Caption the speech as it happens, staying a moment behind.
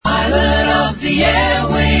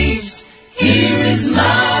airwaves. Here is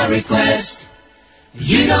my request.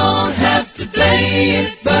 You don't have to play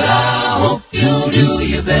it, but I hope you'll do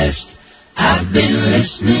your best. I've been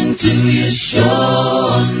listening to your show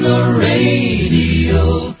on the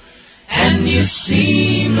radio, and you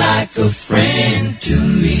seem like a friend to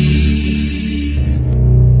me.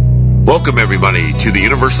 Welcome, everybody, to the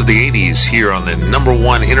universe of the 80s here on the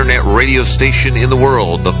 #1 internet radio station in the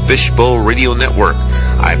world, the Fishbowl Radio Network.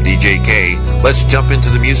 I'm DJ K. Let's jump into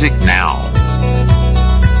the music now.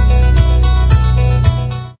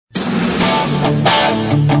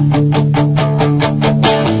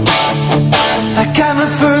 I got my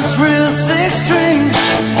first real six-string,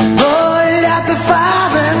 bought it at the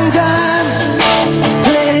 5 and dime,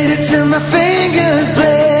 played it till my fingers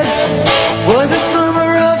bled. Was the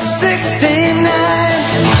summer of '69.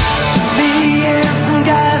 Me and some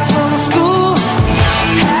guys from school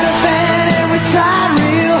had a band and we tried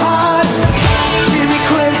real hard. Jimmy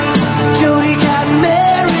quit, Jody got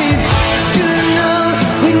married. Should've known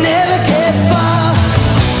we'd never get far.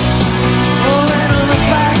 Oh, when I look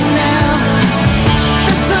back now,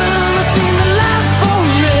 the summer seemed to last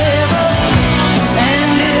forever.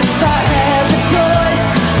 And if I had the choice,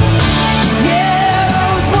 yeah,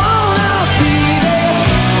 those won't all be there.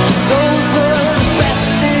 Those were the best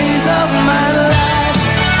days of my life.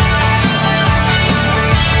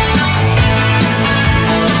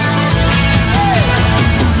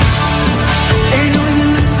 Ain't no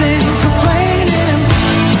use in complaining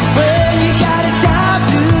when you got a job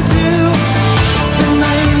to do. Spend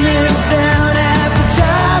my evenings down at the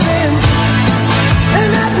drive-in, and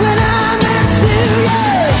that's when I met you,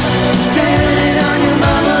 yeah. Standing on your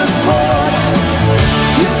mama's porch,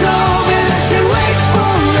 you told me that you'd wait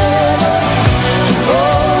forever.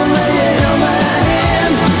 Oh, when you held my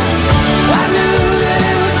hand, I knew that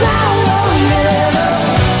it was now or never.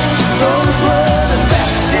 Those were the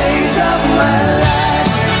best days of my life.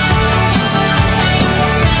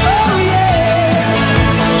 Oh yeah,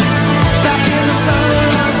 back in the summer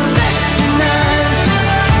of '69.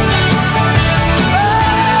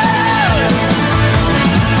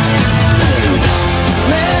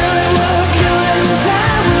 Man, we were killing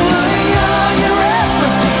time. We were young and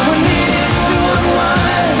restless. We needed to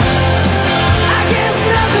unwind. I guess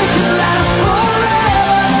nothing could last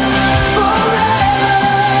forever,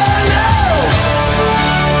 no.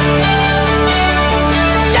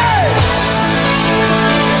 Yeah.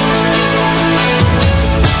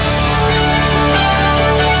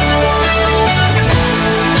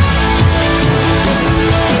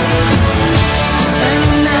 And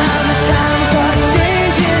now the times are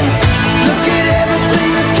changing. Look at everything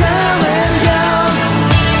that's coming down.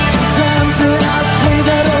 Sometimes when I play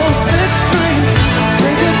that old six-string,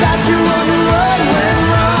 think about you wondering what went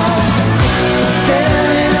wrong.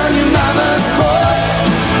 Standing on your mama's porch,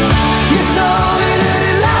 you told me that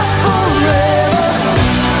it lasts forever.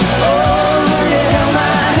 Oh, when you held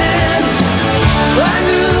my hand, I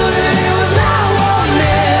knew that it was now or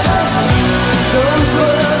never. Those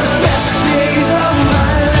were the best days of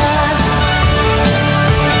my life.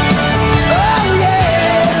 Oh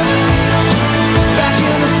yeah, back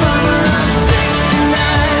in the summer of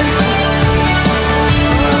 '69.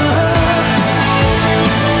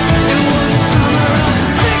 It was the summer of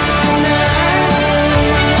 '69.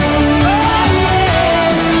 Oh yeah,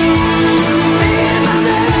 me and my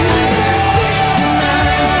baby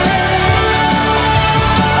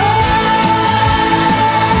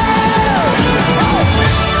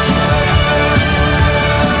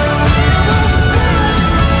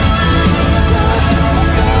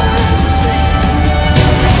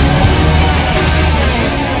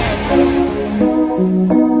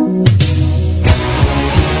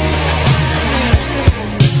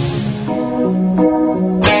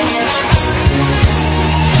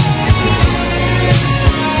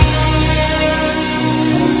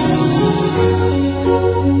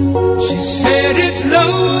She said it's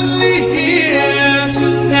lonely here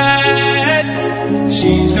tonight.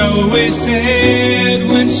 She's always sad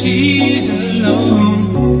when she's alone.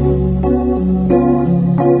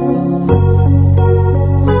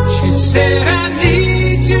 She said I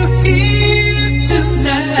need you here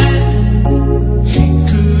tonight. She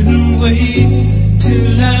couldn't wait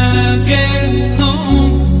till I get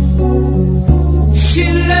home. She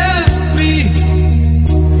loved me,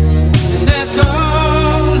 and that's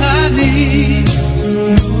all I need to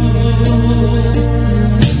know.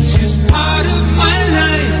 She's part of my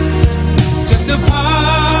life, just a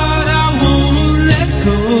part I won't let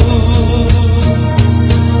go.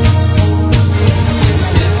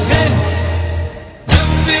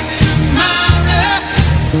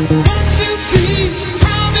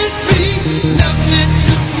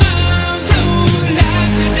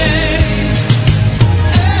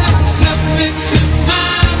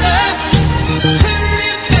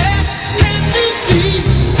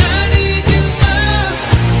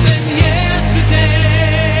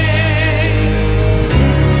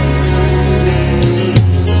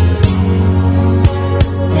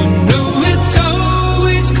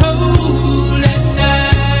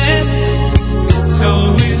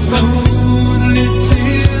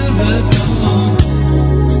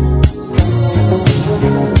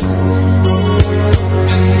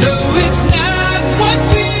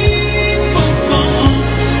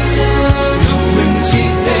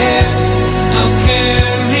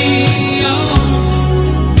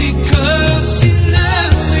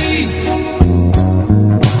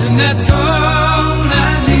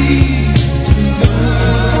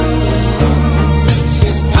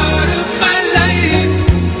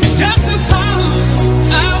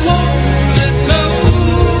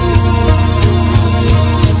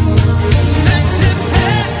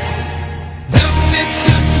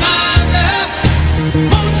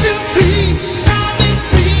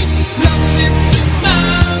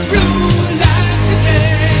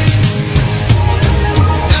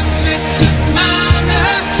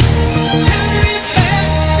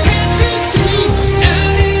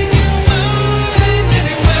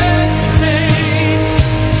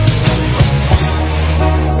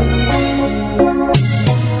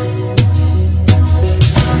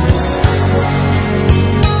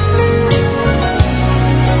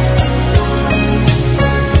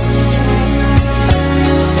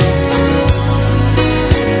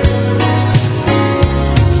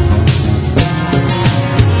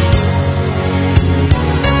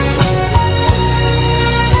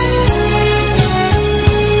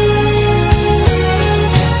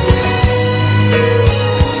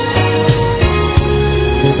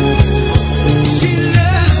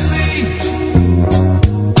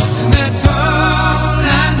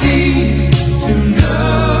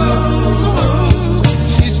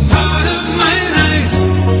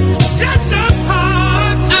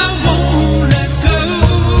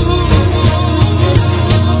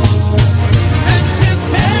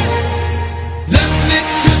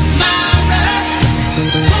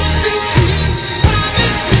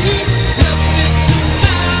 Promise me, help me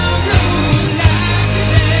tomorrow, like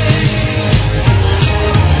today.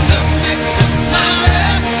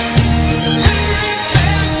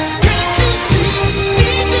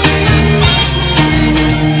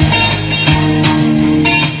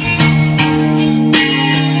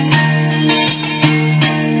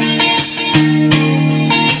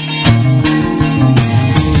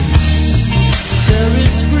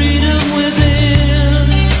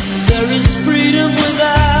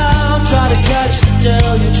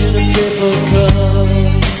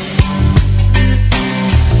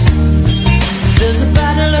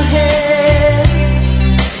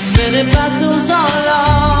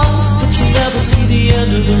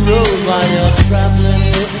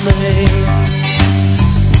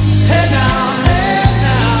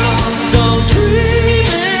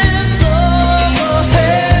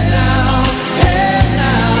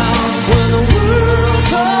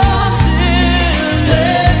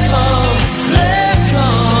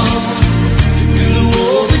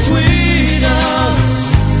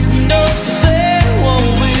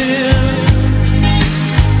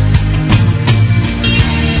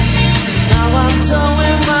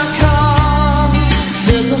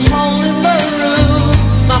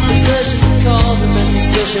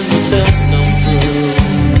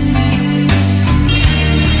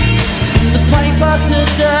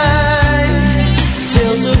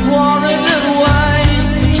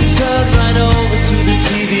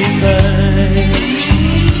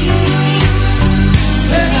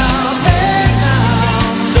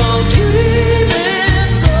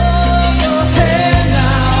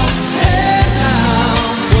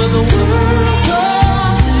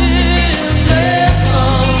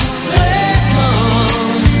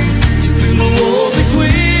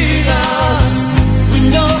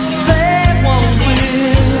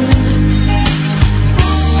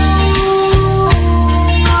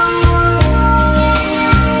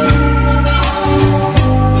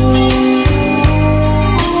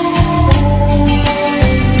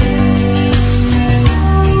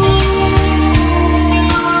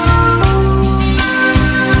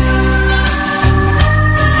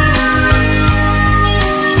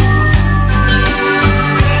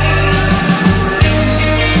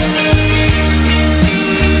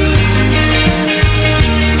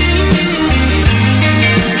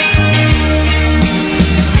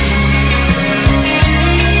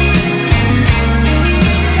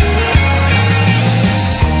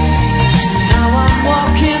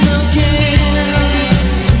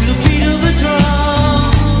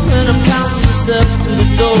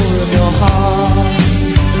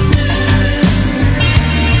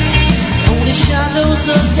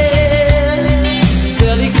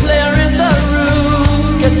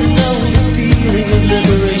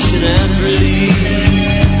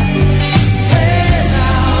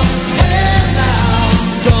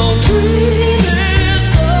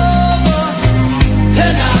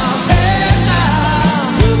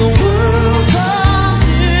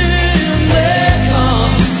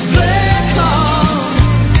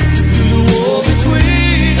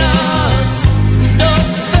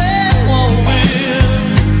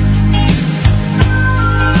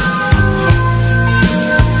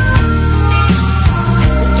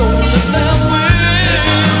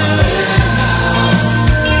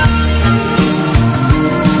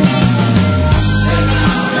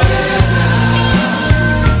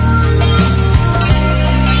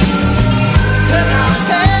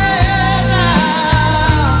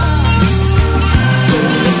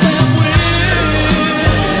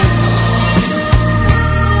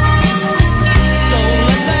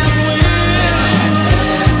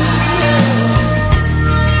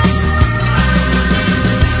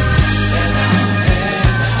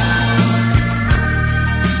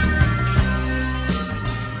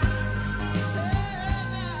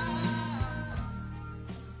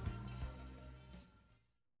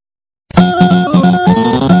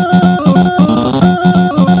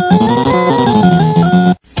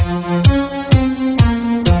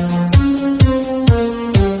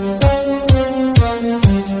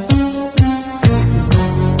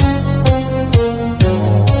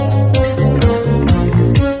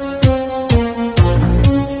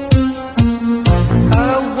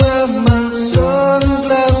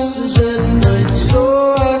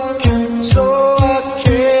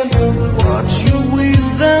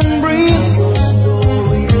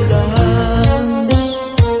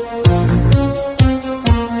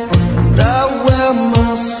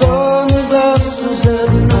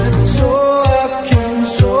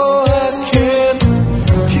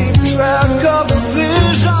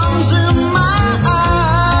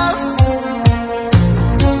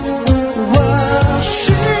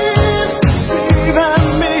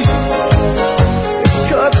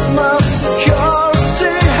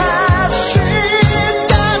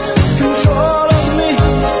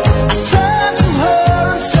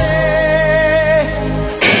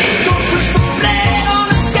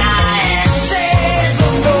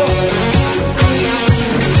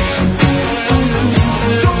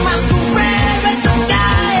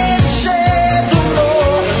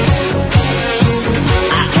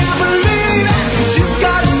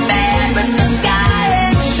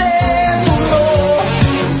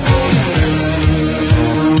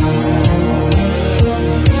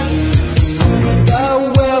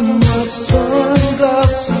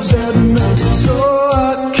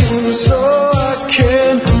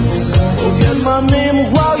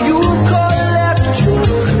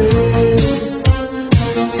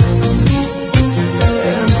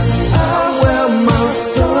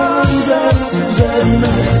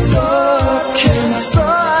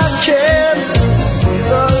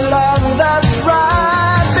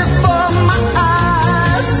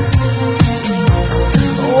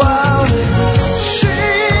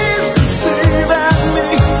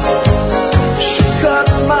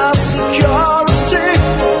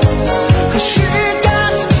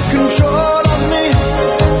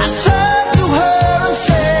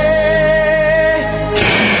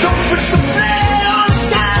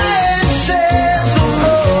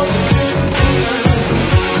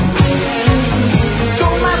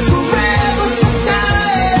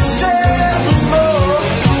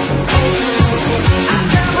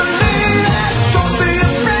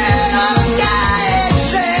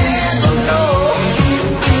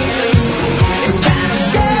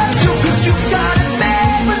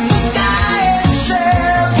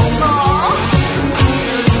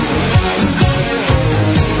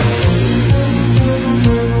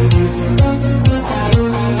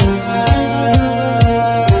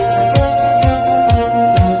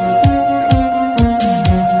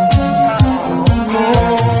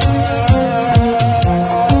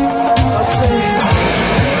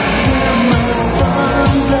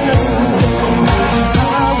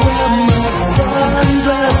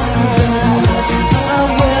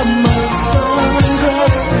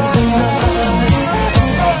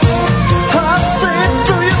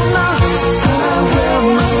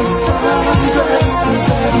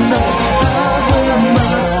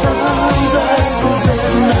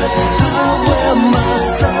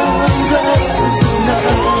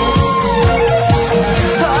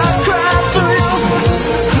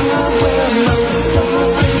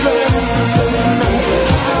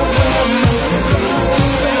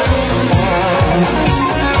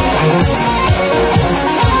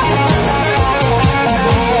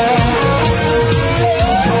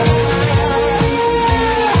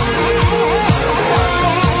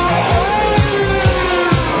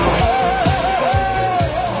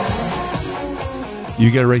 You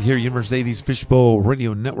got it right here, University 80's Fishbowl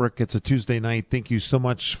Radio Network. It's a Tuesday night. Thank you so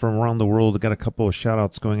much from around the world. I got a couple of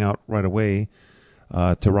shout-outs going out right away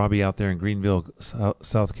to Robbie out there in Greenville,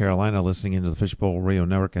 South Carolina, listening into the Fishbowl Radio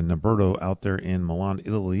Network, and Roberto out there in Milan,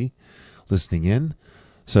 Italy, listening in.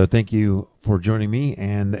 So thank you for joining me,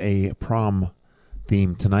 and a prom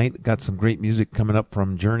theme tonight. Got some great music coming up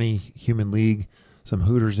from Journey, Human League, some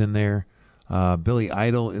Hooters in there. Billy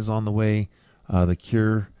Idol is on the way, The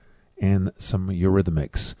Cure, and some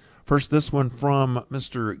Eurythmics. First, this one from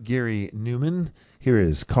Mr. Gary Newman. Here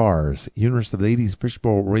is Cars, University of the 80's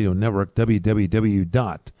Fishbowl Radio Network,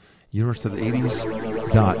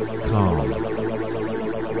 www.universityofthe80s.com.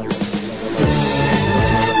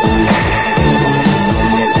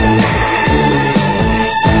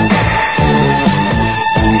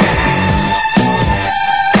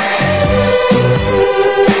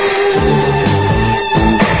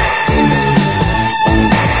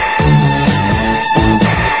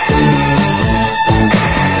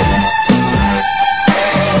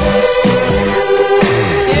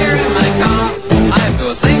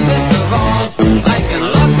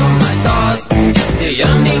 You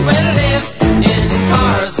need where to live in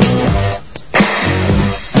cars.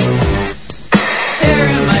 Here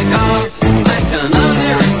in my car, I can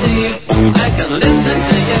only receive. I can listen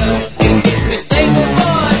to you. You keep me stable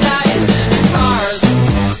for days in cars.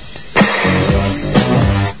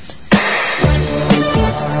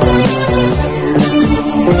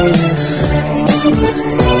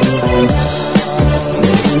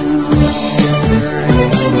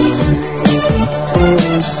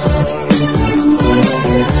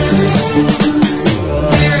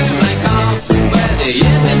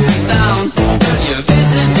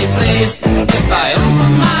 If I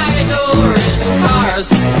open my door in cars,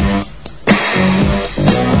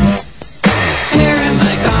 here in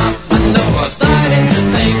my car, I know I've started to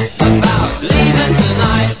think about leaving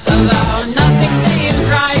tonight, although nothing seems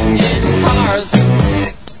right in cars.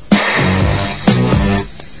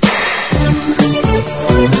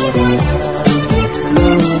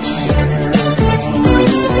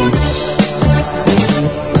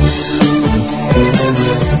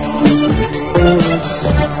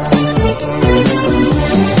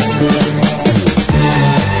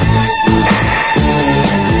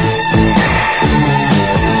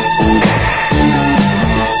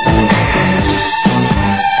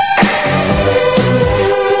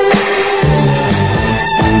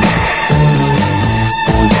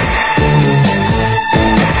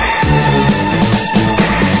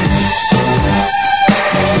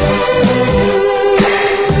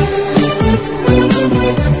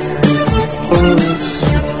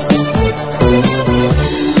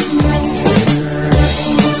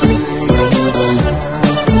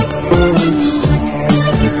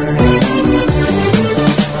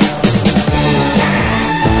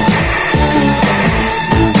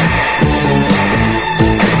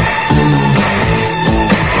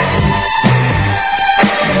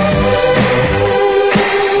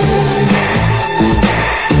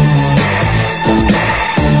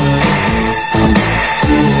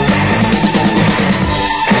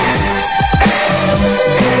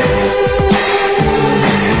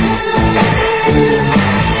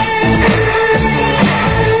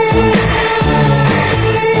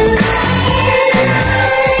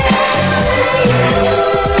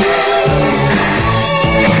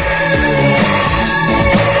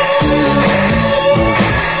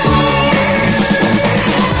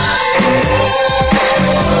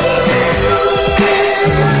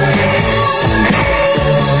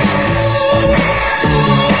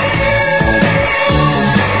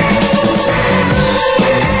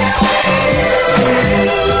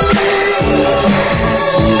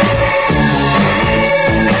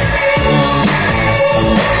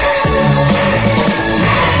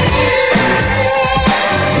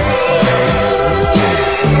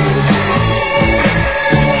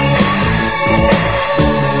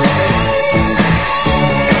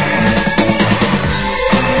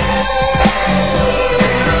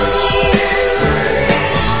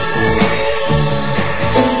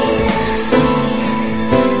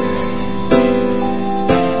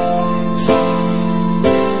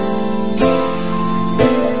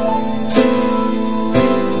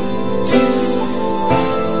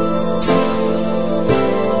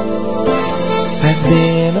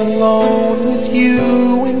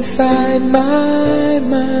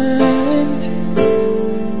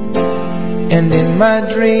 And in my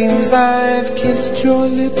dreams I've kissed your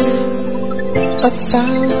lips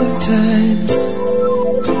 1,000 times.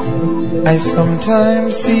 I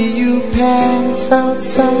sometimes see you pass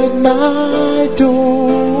outside my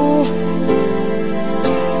door.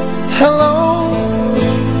 Hello,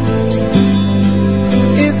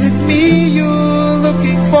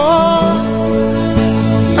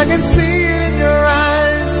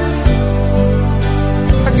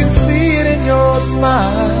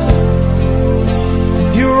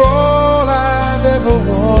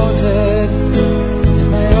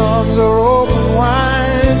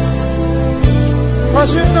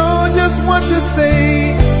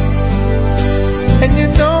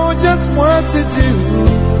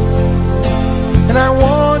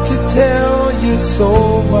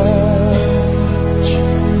 so much.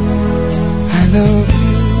 I love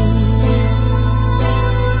you.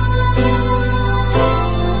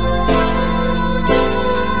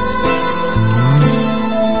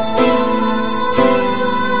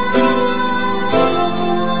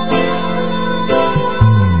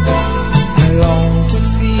 I long to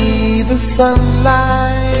see the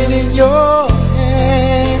sunlight in your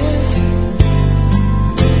hand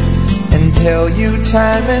and tell you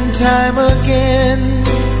time and time again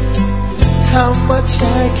how much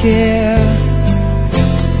I care.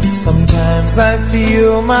 Sometimes I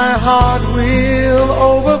feel my heart will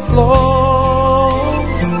overflow.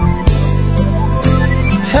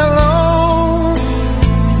 Hello,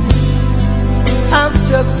 I've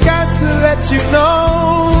just got to let you know,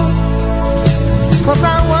 'cause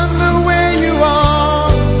I wonder where you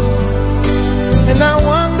are, and I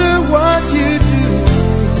wonder what you do.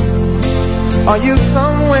 Are you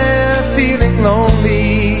somewhere feeling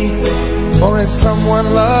lonely, or is someone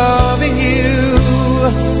loving you?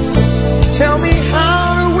 Tell me how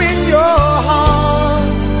to win your heart,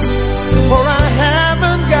 for I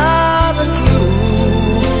haven't got a clue.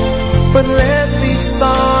 But let me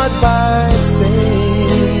start by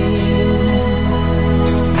saying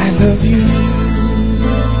I love you.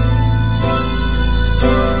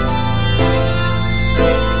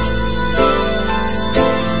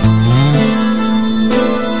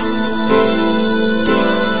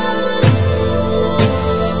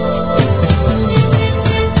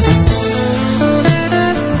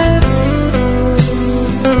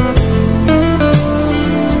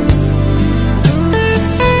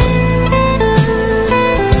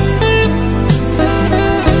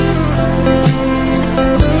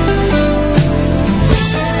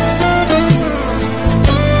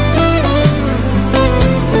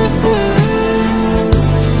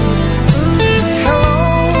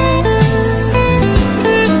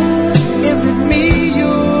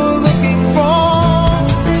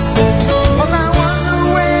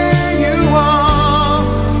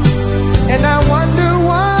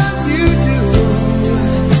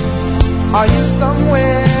 Are you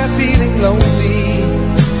somewhere feeling lonely?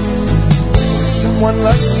 Someone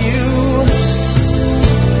loves you.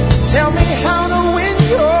 Tell me how to win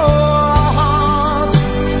your heart,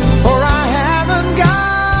 for I haven't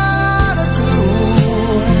got a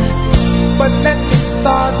clue. But let me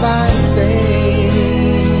start by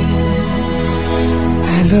saying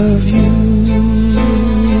I love you.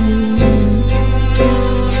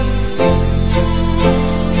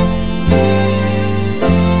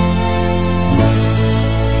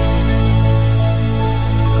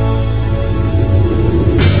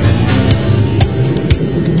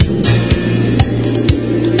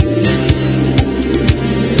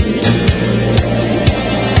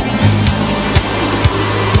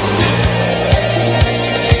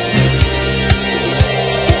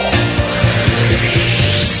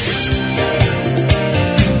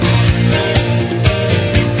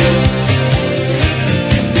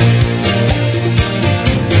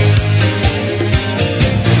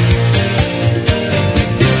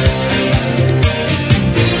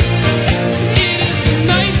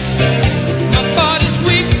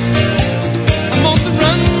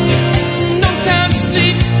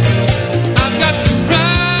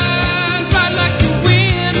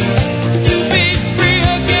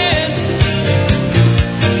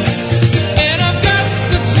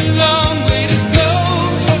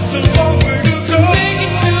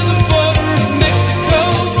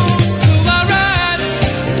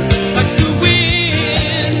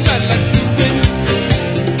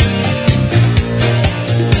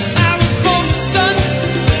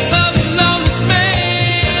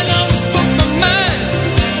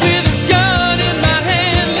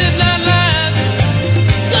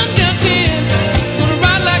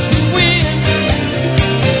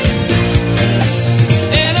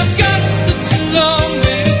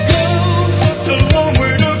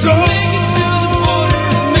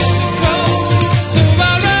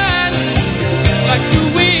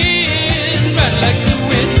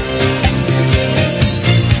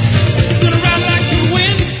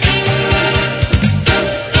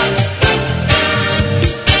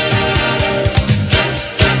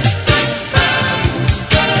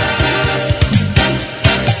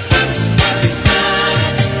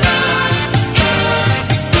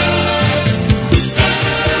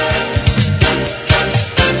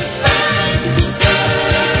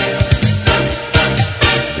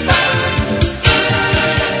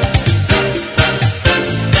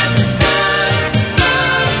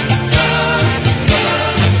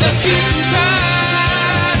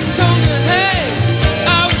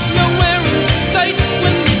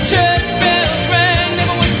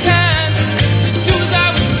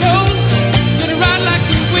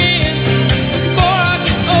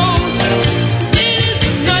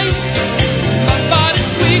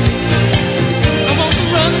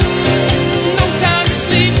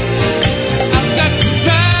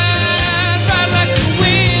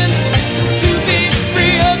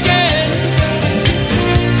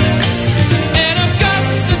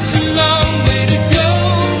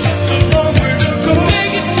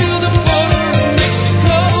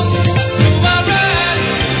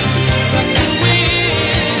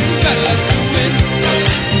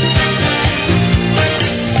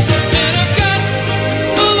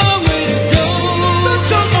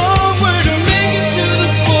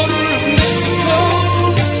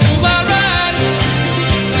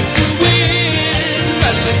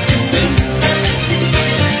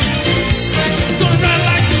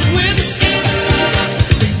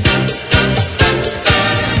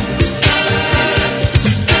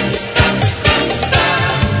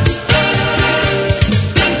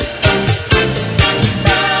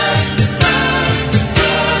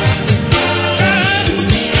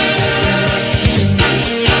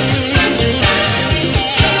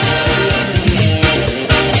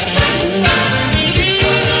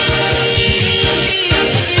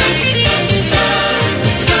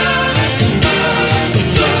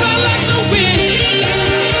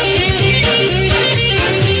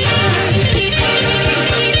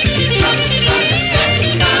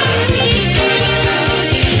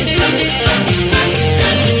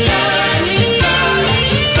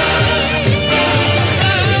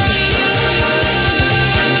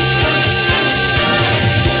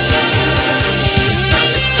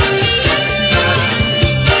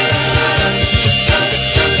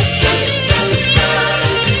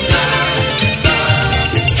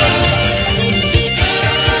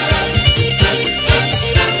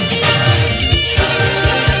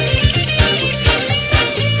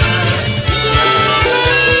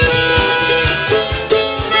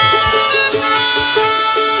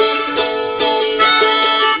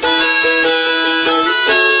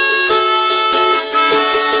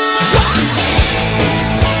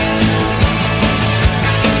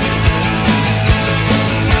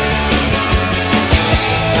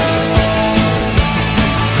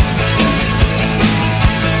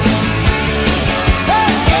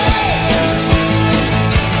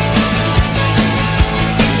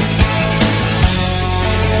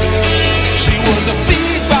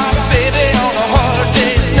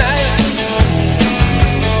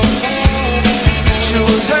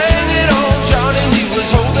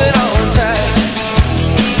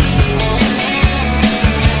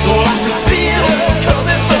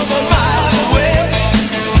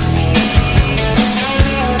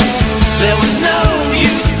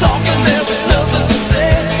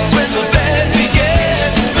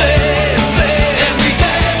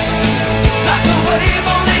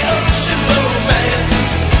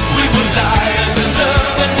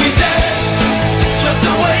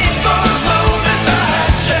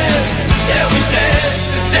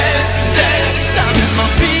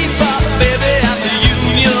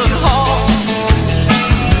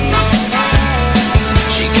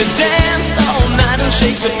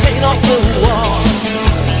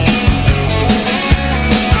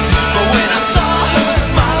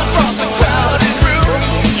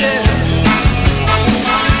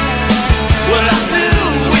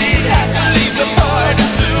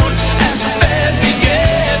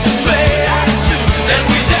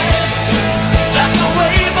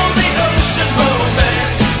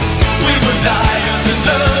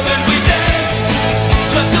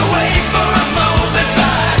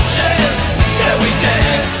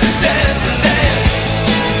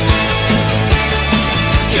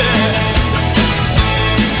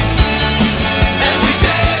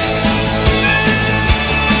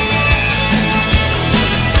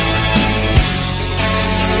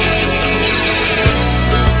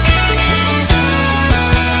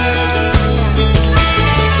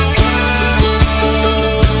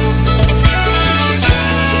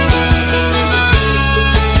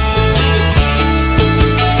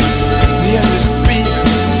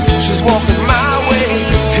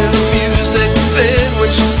 And when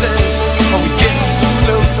she says, are we getting too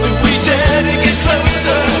close? Do we dare to get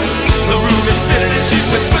closer? The room is spinning and she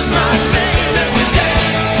whispers my name. And we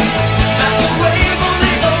dance like a wave on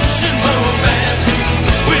the ocean, romance.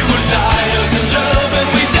 We were liars in love and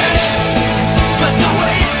we danced, swept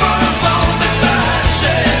away for a moment by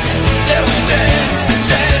chance. Yeah, we danced,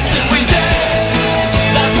 danced and we danced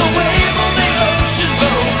like a wave on the ocean,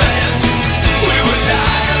 romance. We were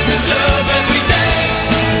liars in love and we danced,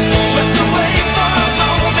 swept away for a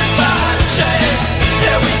moment by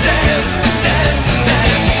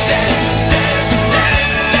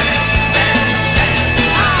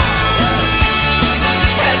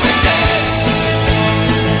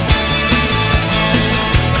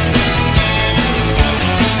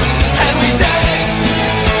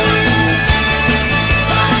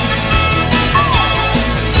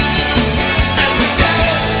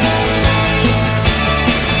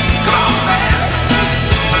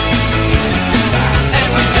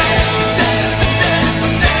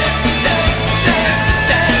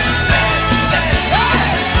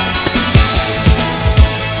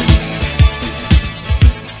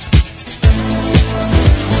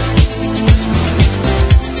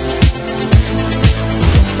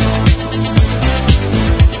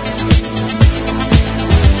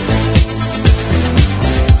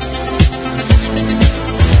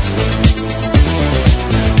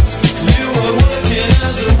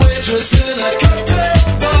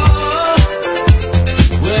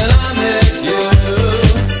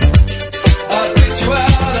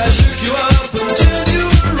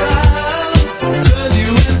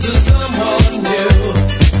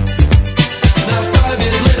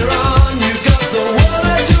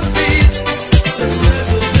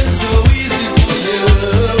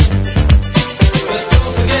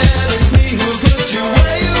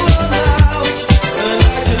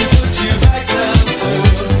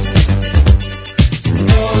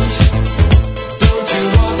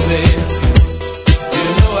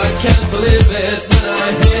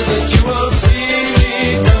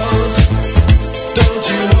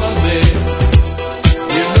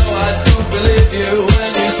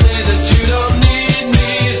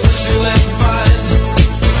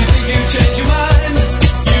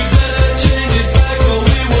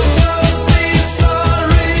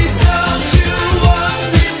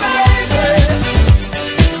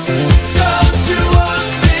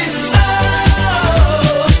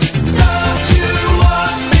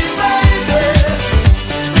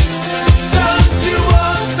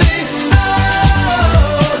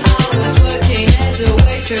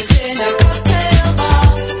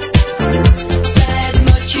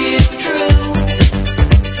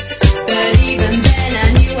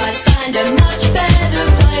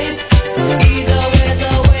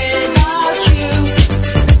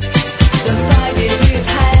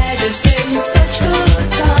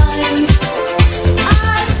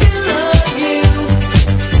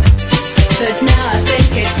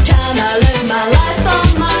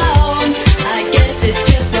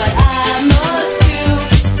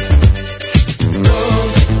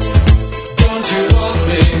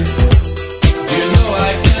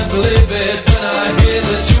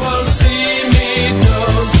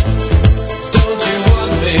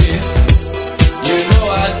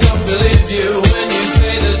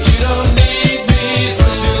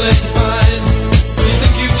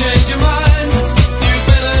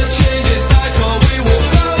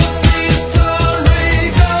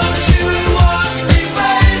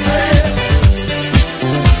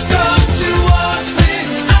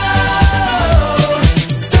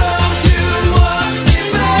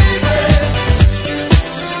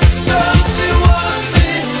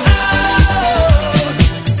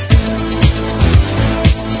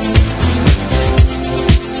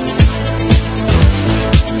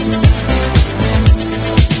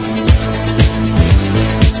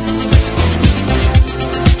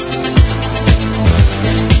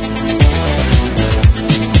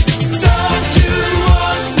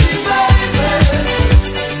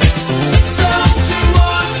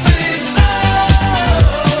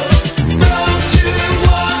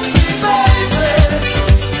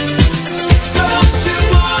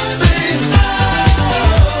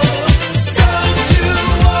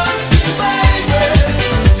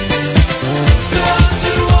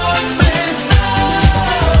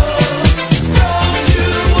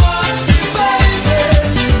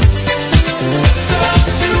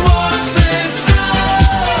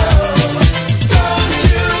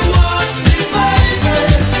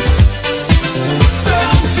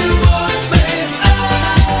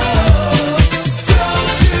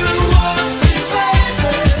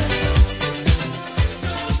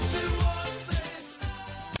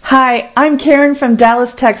Hi, I'm Karen from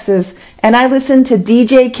Dallas, Texas, and I listen to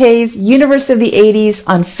DJ K's Universe of the 80s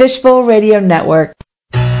on Fishbowl Radio Network.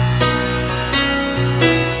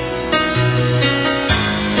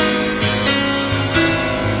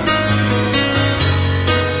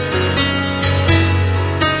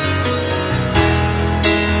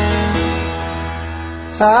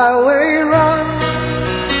 Highway run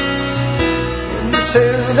into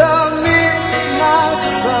the midnight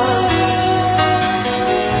sun.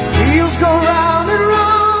 Wheels go round and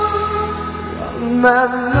round my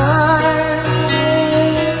mind.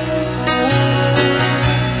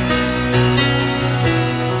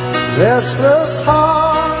 Restless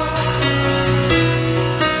hearts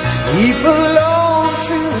sleep alone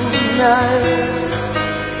through nights,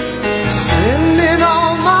 sending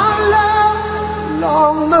all my love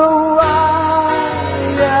along the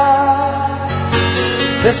wire.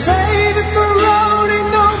 They say that the road ain't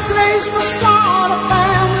no place to start a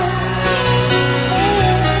family.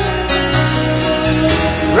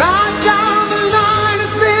 Right down the line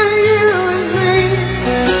it's been you and me.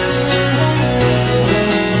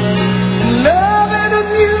 Love and the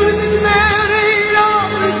music, man, ain't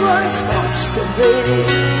always what it's supposed to be.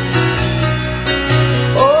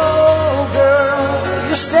 Oh girl,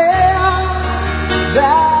 you stand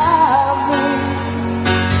by me.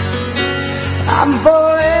 I'm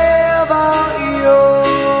forever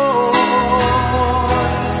yours,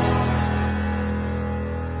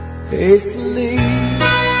 faithfully.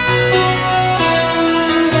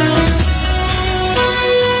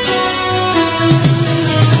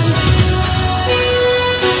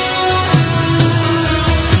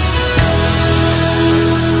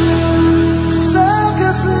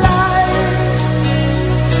 Circus life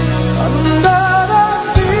under the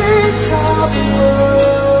big top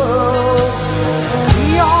world. We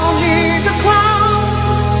all need the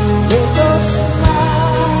clowns to make us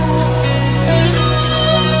smile.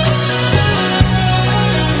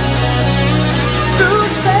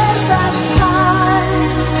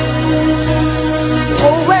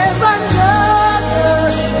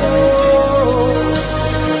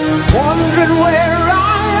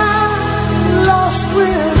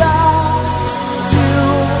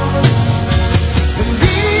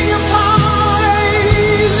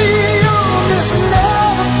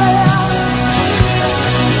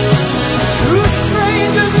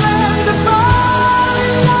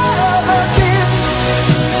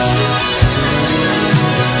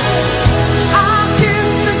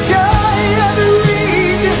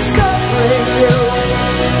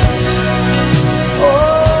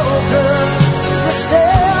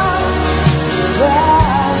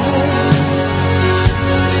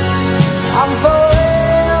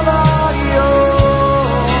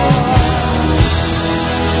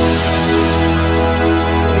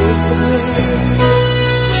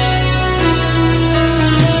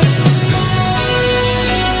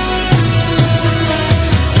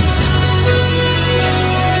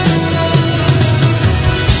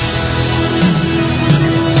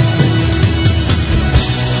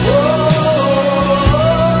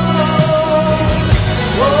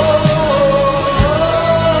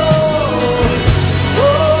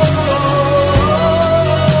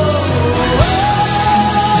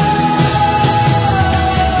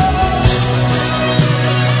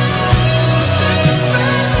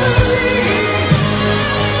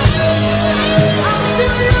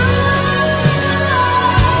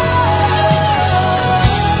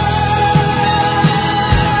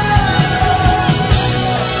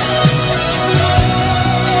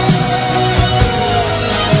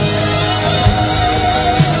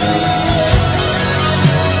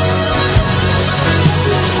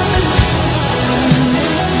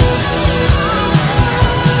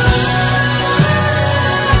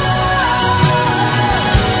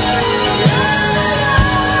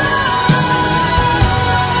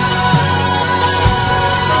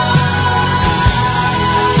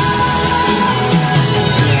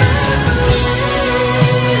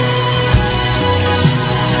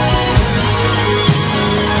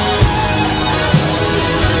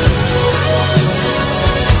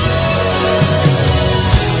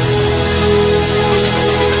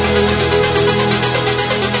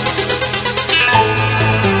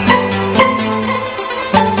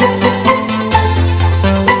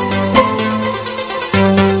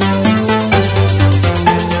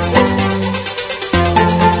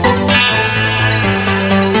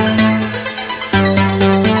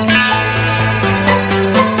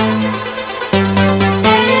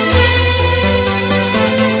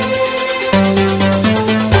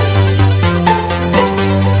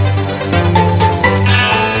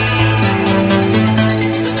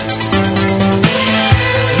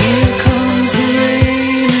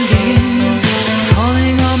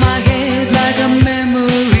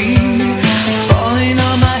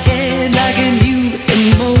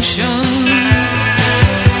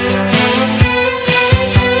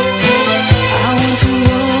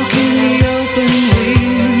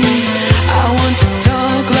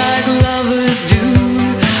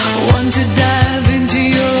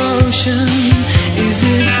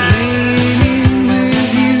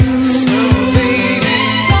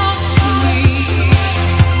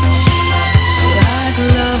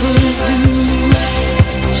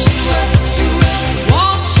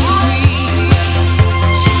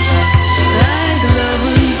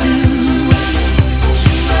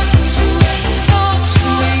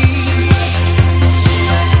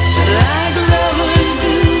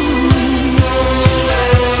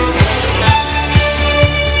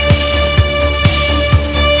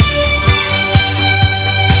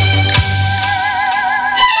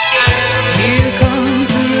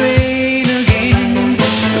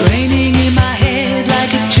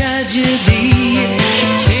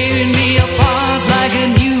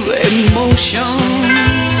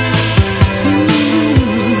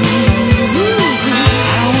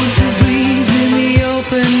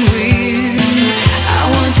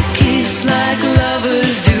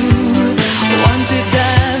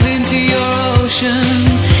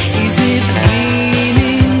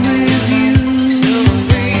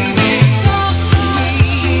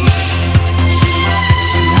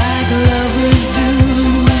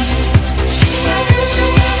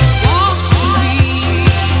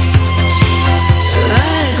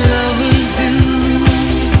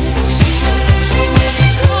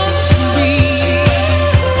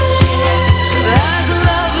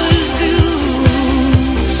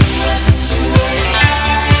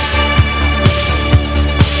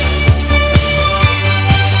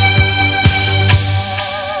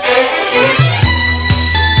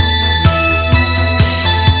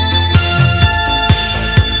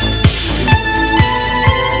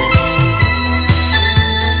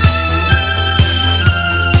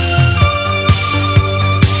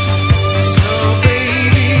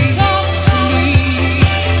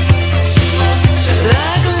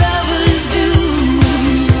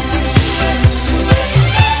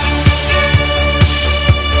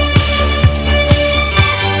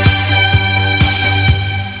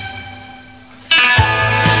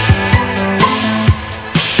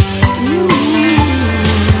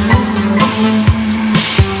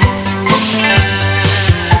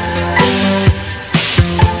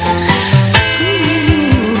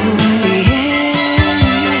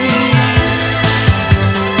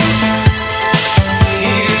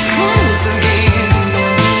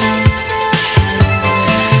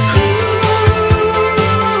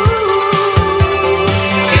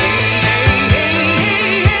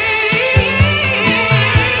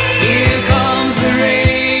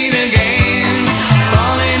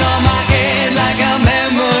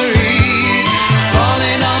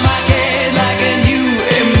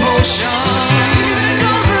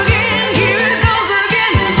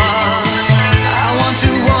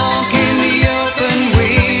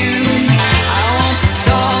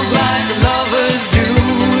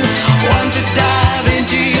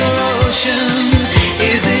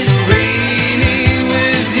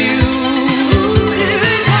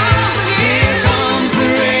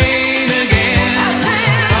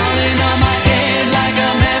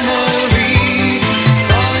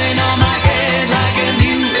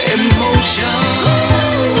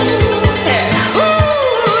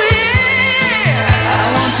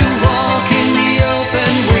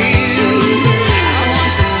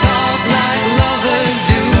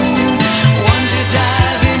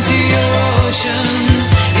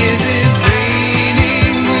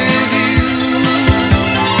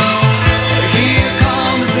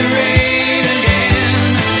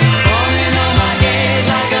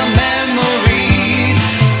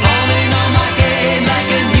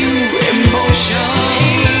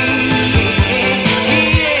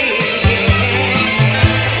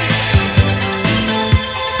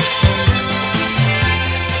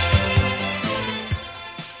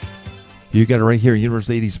 You got it right here,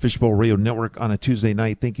 University 80s Fishbowl Radio Network on a Tuesday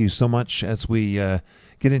night. Thank you so much as we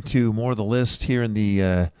get into more of the list here in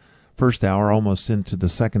the first hour, almost into the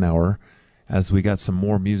second hour, as we got some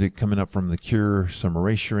more music coming up from The Cure, some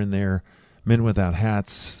Erasure in there, Men Without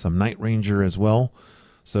Hats, some Night Ranger as well.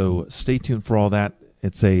 So stay tuned for all that.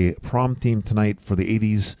 It's a prom theme tonight for the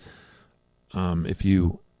 80s. If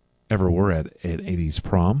you ever were at 80s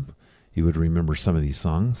prom, you would remember some of these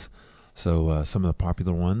songs. So some of the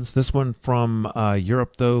popular ones. This one from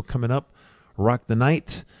Europe, though, coming up, Rock the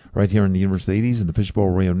Night, right here on the University of the 80s and the Fishbowl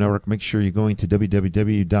Radio Network. Make sure you're going to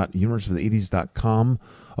www.universityofthe80s.com.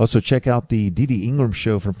 Also, check out the Dee Ingram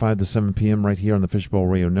Show from 5 to 7 p.m. right here on the Fishbowl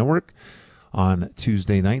Radio Network on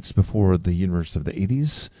Tuesday nights before the University of the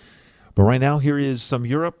 80s. But right now, here is some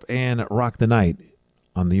Europe and Rock the Night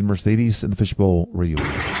on the University of the 80s and the Fishbowl Radio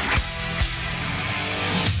Network.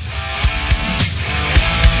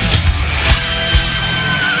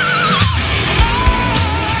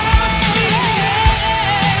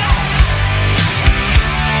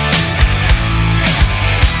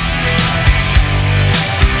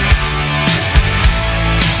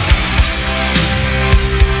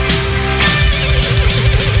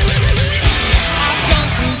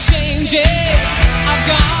 I've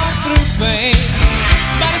gone through pain,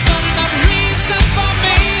 but it's not enough reason for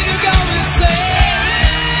me to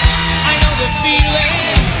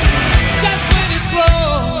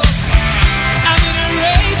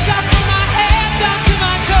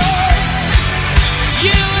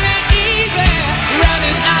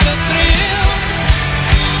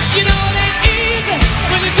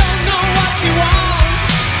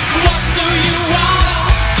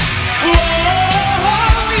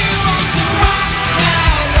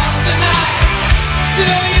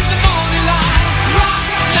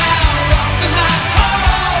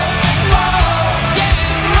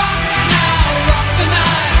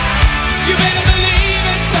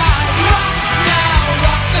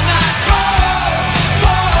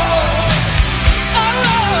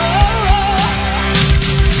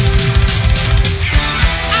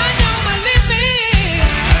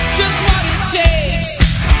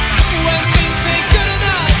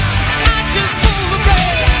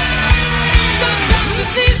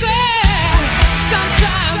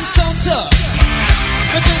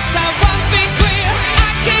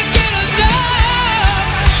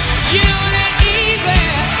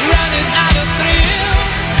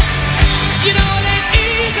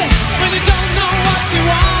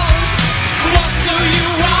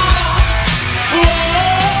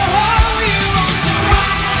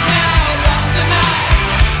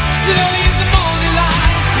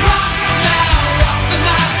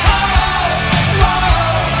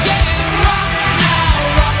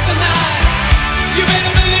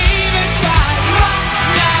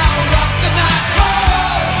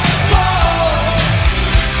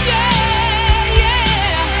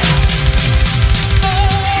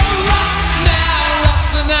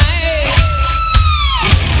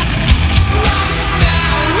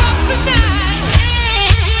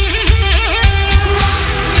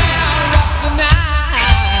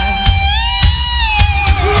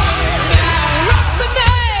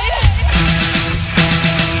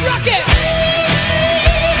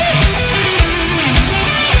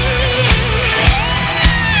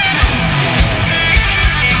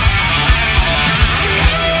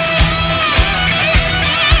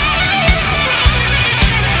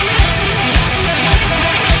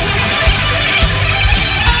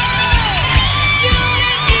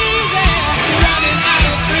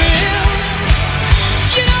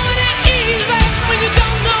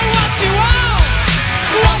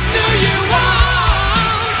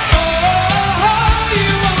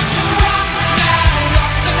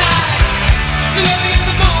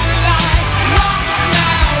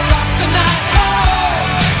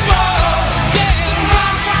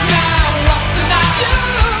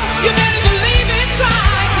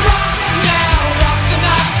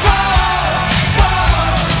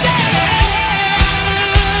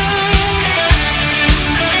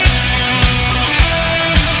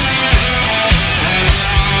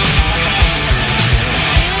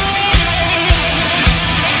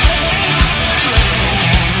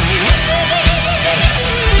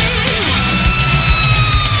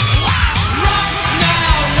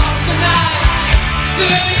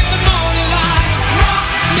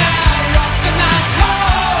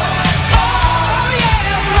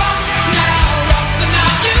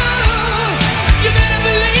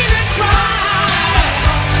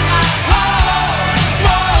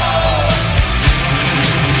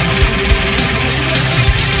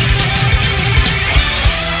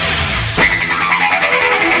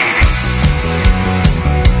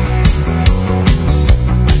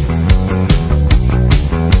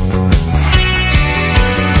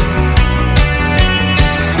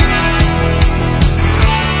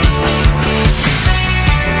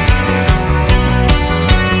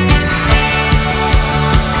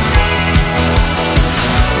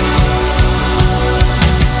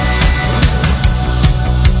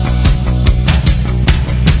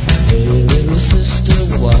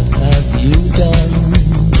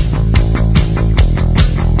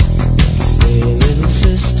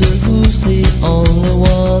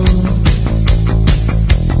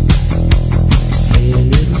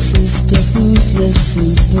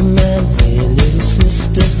Superman? Hey little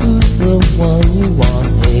sister, who's the one you want?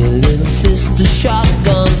 Hey little sister,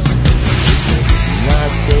 shotgun. It's a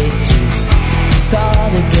nice day to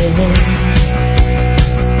start again.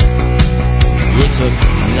 It's a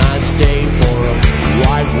nice day for a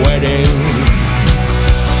white wedding.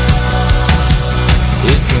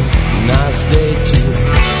 It's a nice day to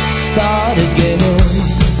start again.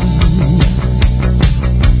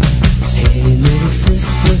 Hey little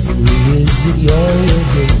sister, who is it you're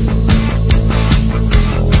with?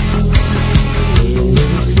 Hey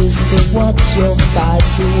little sister, what's your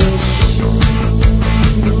spicy wish?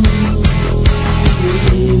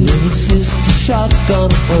 Hey little sister, shotgun,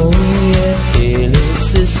 oh yeah. Hey little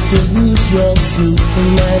sister, who's your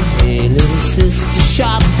Superman? Hey little sister,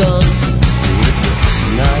 shotgun. It's a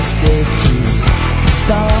nice day to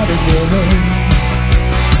start again.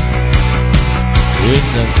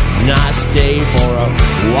 It's a nice day for a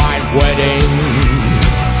white wedding.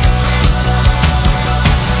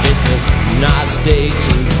 It's a nice day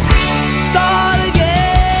to start again.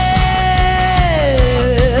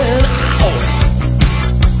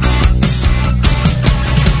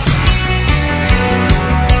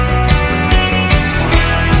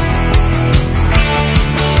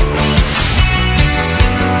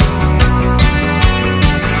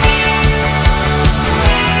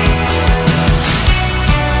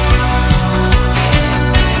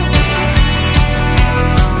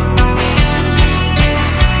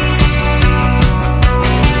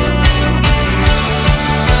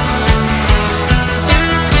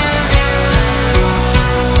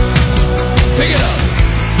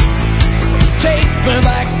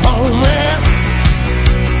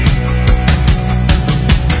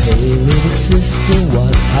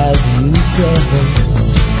 What have you done?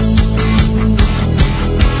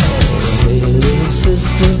 Oh, hey little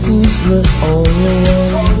sister, who's the only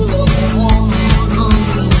one?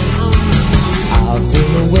 I've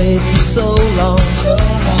been away for so long.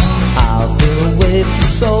 I've been away for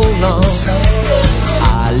so long.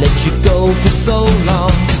 I let you go for so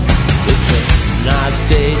long. It's a nice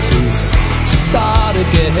day to start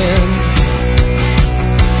again.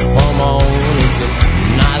 Come on, it's a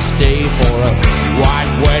nice day for a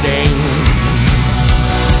white wedding.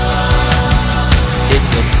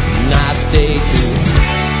 It's a nice day to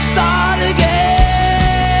start again.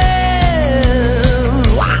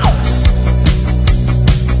 Wow!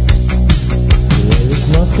 There is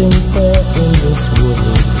nothing fair in this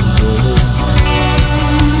world.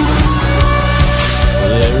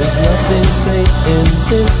 There is nothing safe in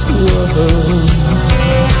this world.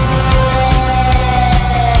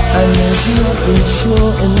 And there's nothing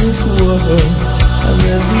sure in this world. And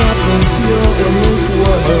there's nothing pure in this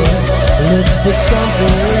world. Look for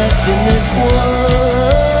something left in this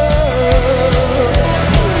world.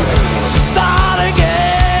 Start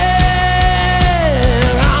again.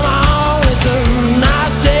 Come on, it's a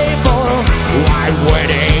nice day for a white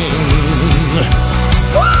wedding.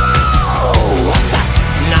 Whoa, it's a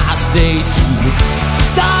nice day to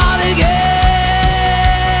start again.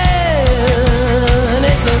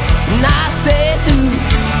 It's a nice day to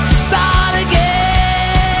start again.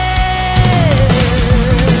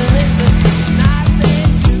 It's a nice day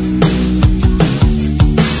to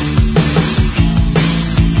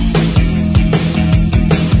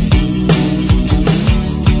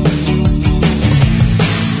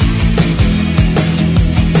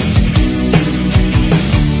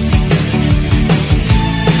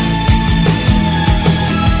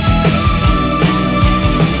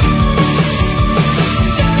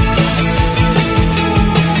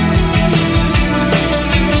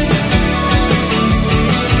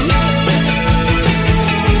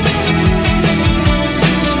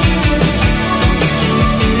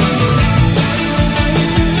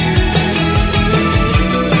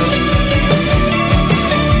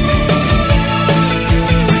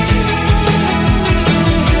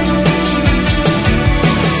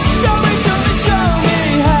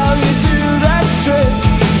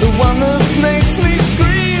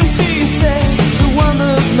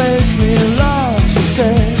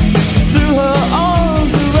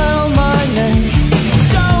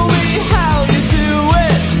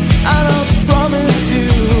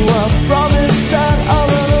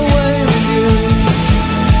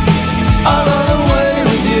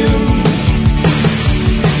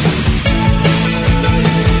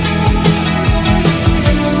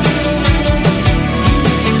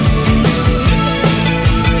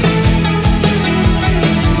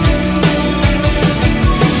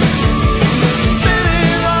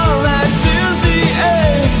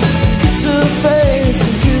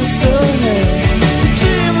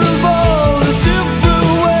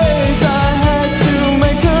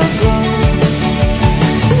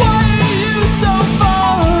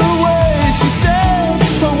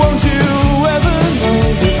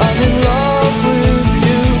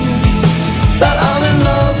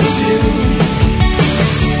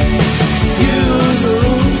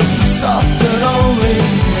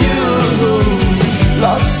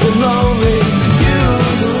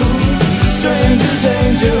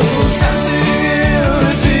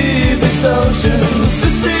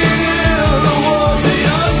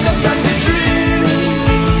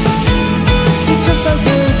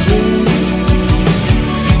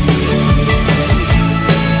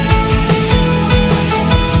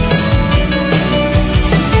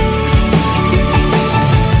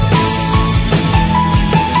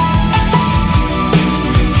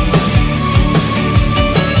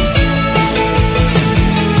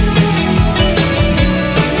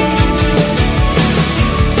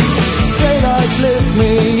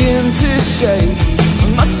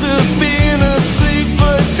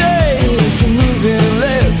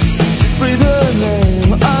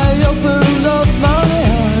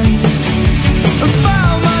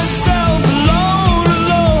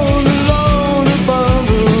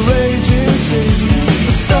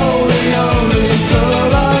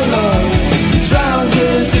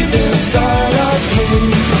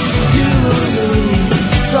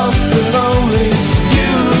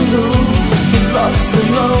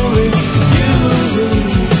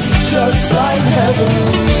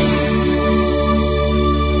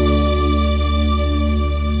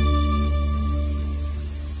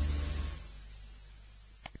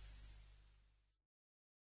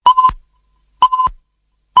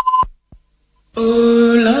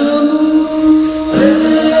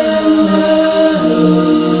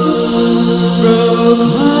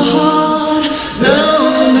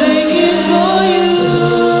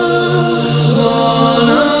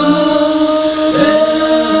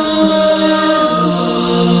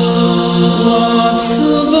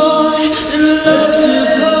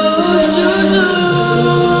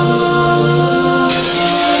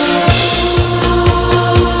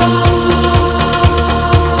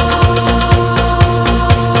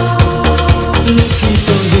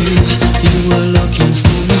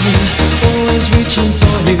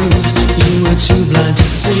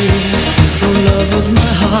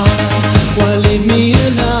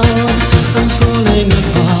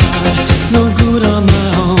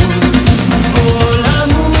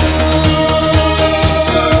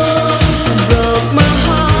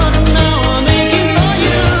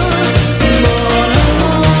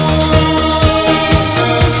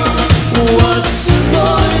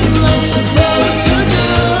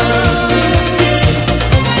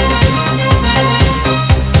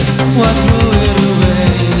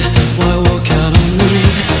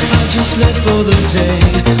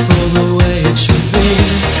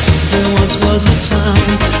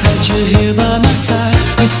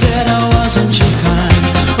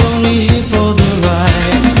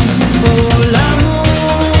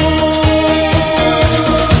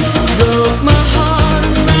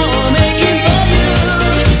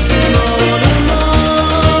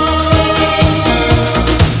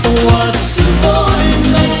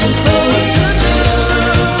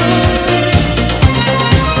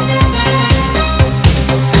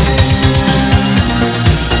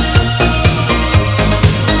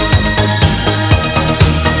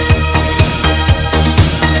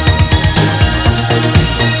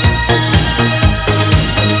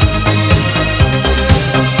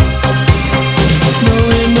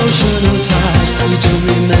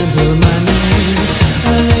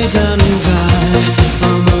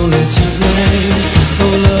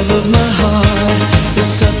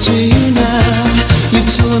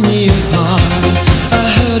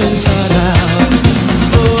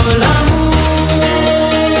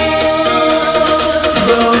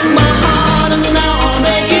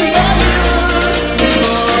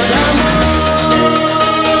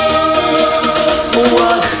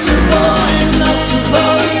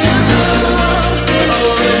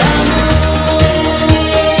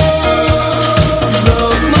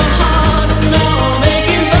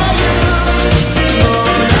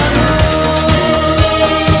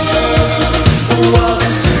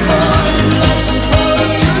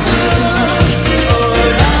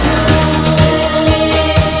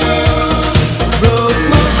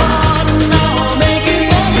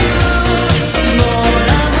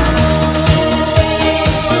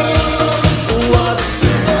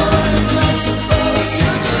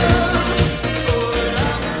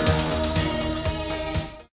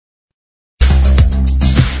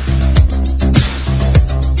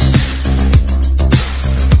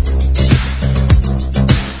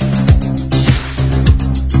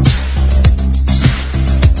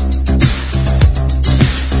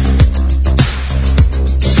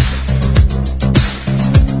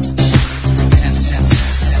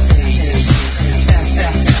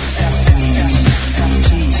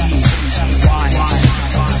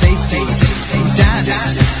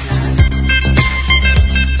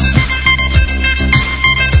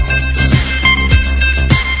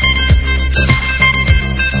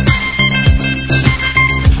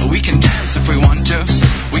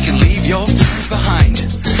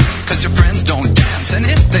friends don't dance, and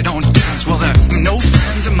if they don't dance, well, they're no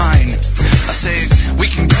friends of mine. I say we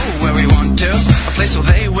can go where we want to, a place where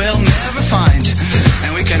they will never find,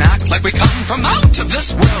 and we can act like we come from out of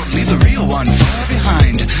this world, leave the real one far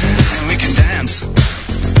behind, and we can dance.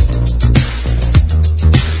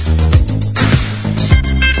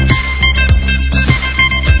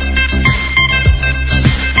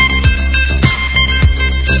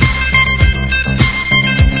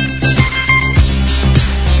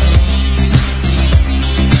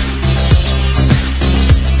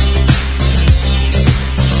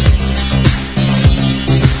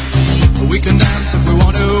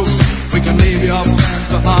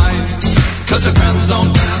 Cause your friends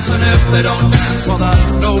don't dance, and if they don't dance, well,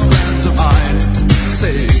 they're no friends of mine.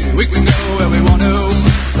 Say, we can go where we want to,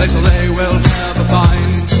 place where they will never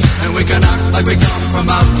find, and we can act like we come from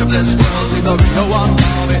out of this world, leave the real one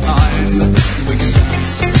far behind. We can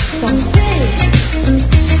dance.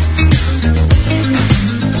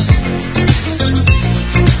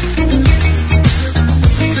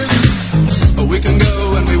 We can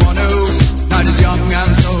go when we want to, night is young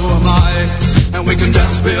and so am I, and we can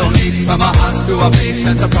dress real neat from our hands to our feet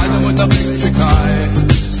and surprise them with a victory cry.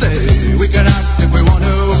 Say, we can act if we want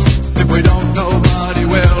to, if we don't, nobody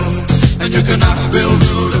will. And you can act real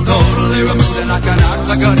rude and totally removed, and I can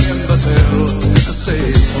act like an imbecile. Say,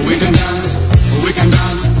 we can dance,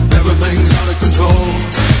 everything's out of control.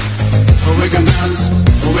 We can dance,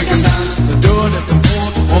 they're doing it from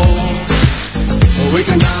pole to pole. We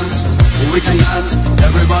can dance,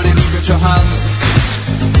 everybody look at your hands.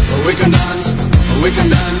 We can dance,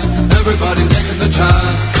 everybody's taking the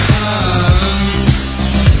chance.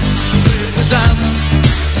 Safe to dance,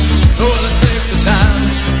 oh, it's safe to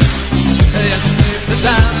dance. Yes, it's safe to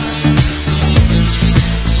dance.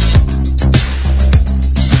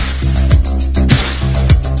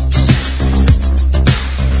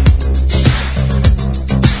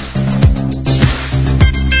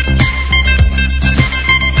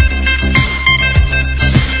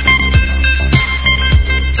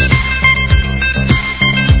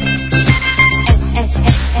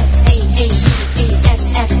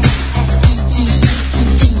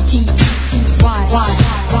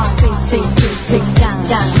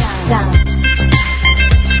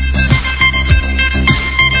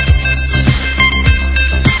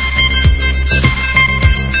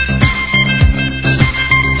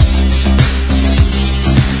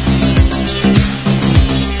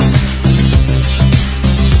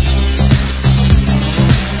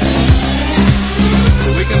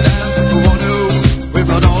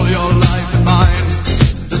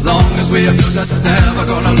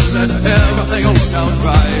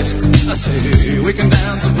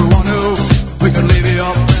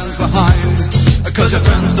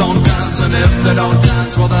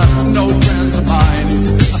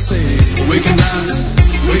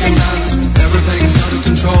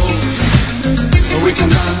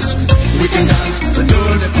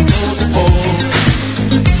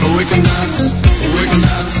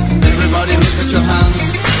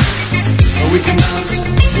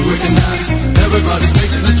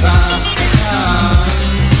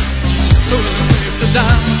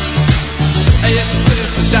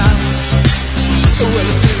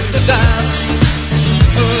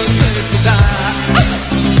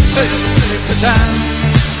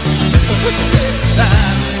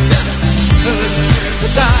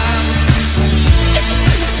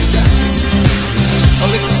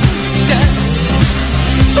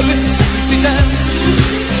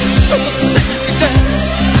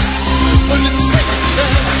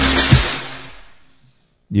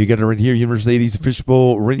 You got it right here, University 80's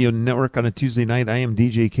Fishbowl Radio Network on a Tuesday night. I am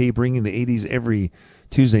DJ K, bringing the 80s every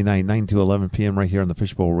Tuesday night, 9 to 11 p.m. right here on the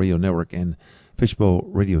Fishbowl Radio Network and Fishbowl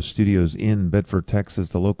Radio Studios in Bedford, Texas.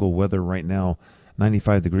 The local weather right now,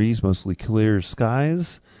 95 degrees, mostly clear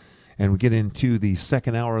skies. And we get into the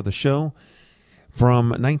second hour of the show. From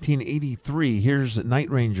 1983, here's Night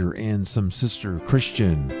Ranger and some Sister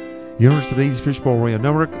Christian. University 80's Fishbowl Radio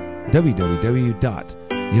Network,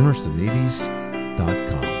 www.university80s.com.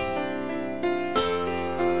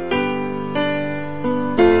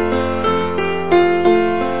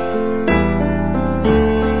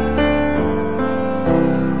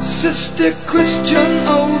 Sister Christian,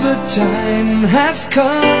 oh, the time has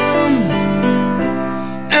come,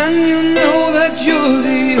 and you know that you're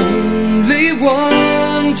the only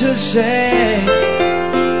one to say,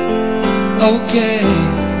 okay,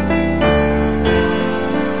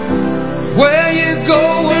 where you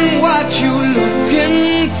going, what you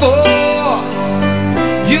looking for?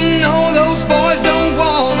 You know those boys don't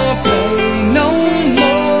wanna play no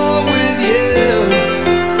more with you.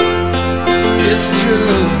 It's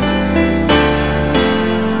true.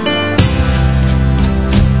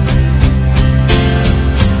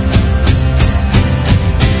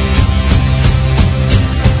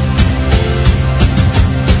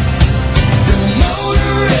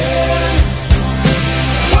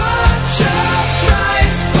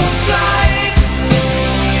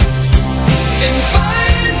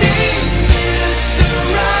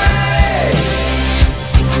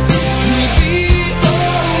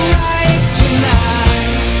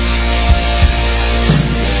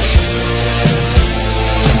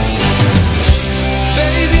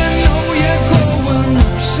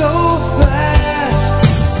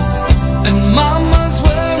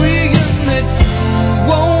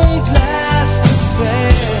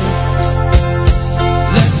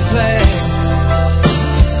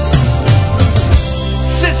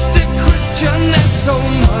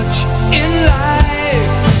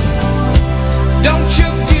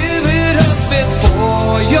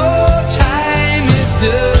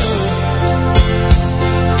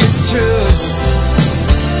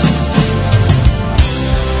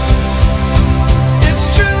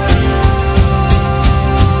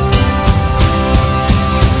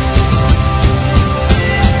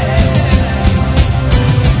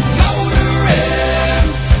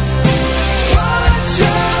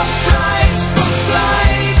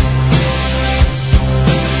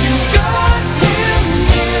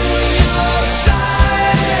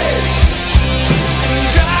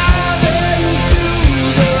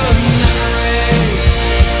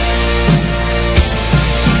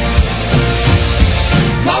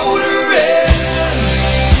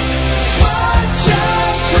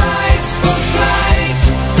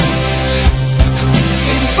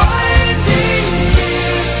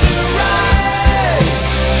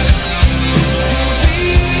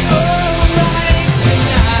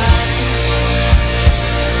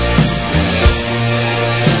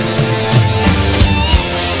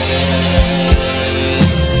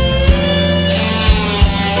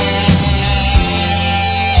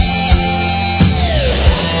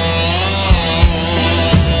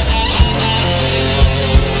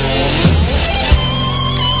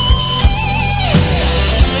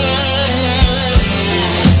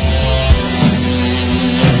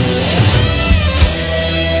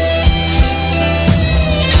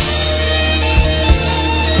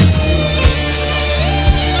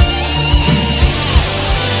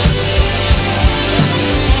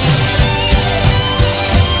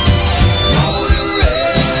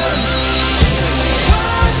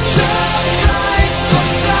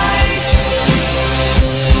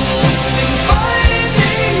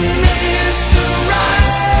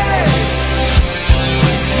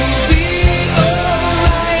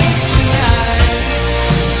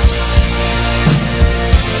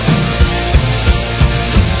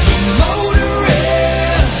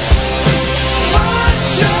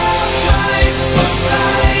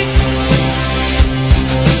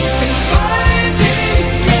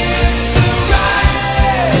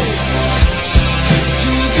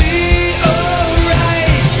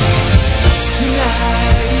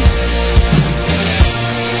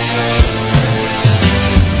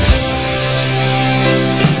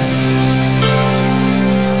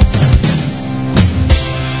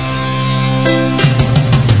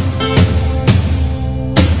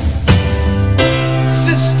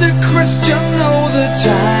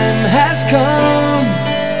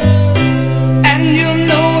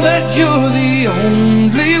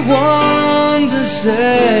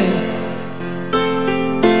 say,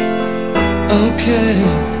 okay,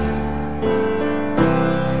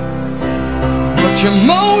 but you're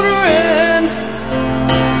motoring,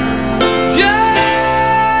 yeah,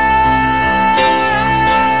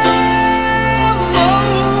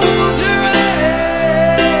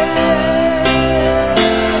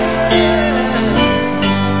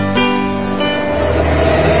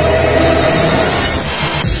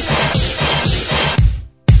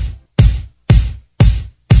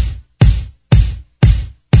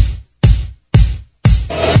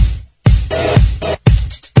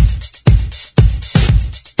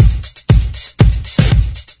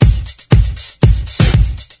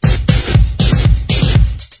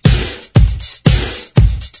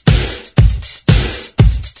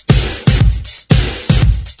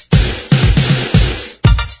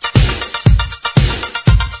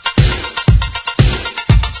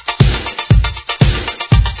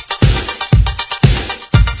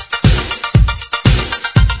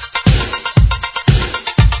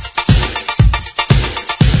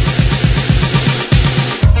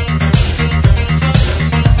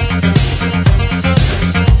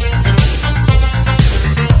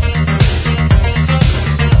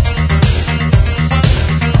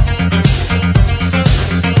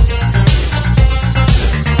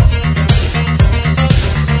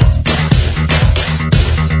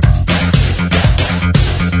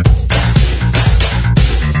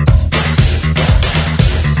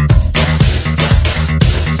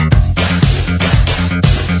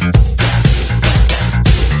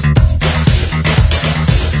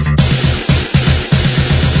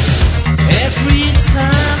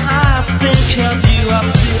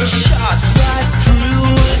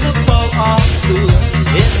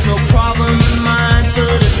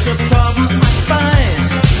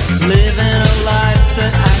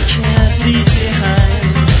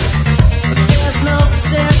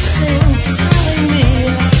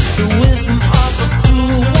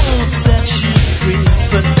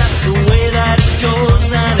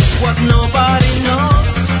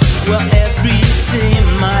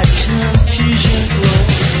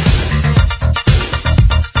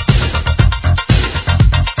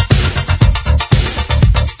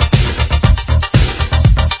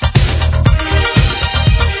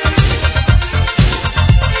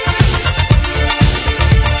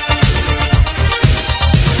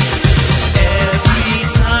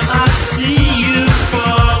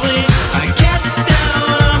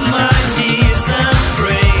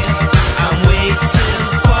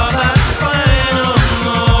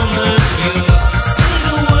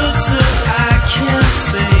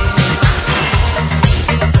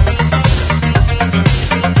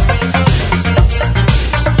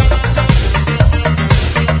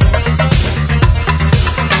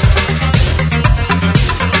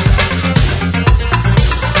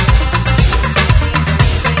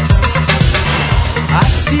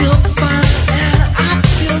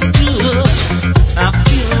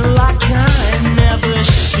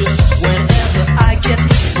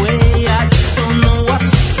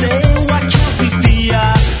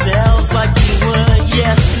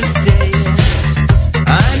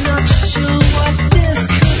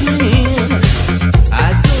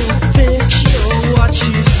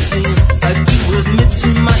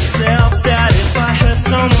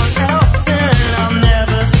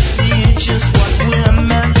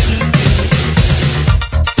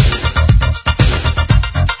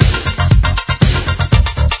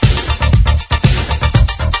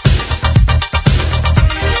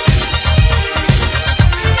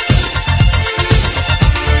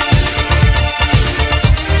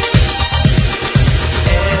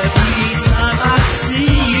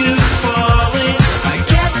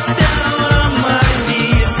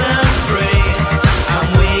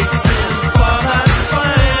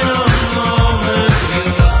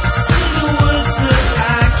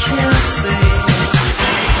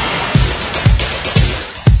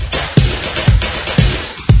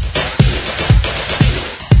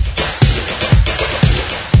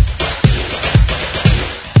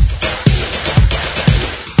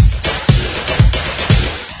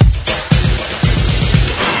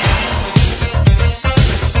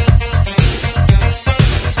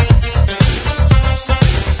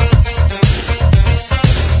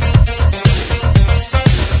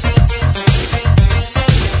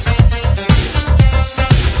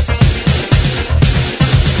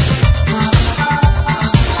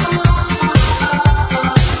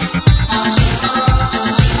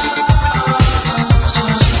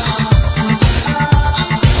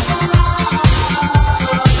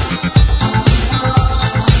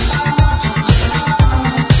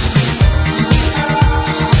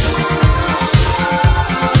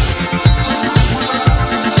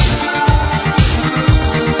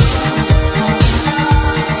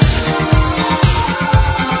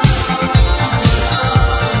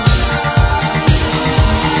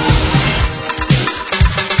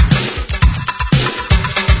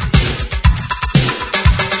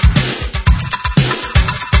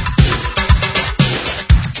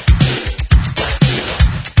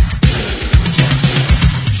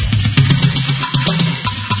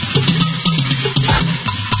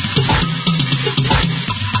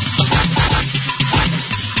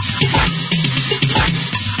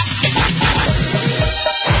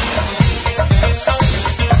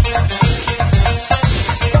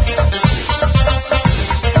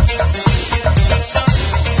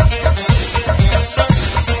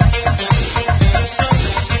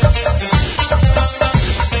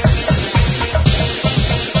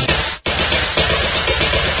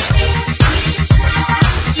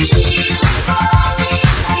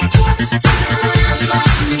 Every time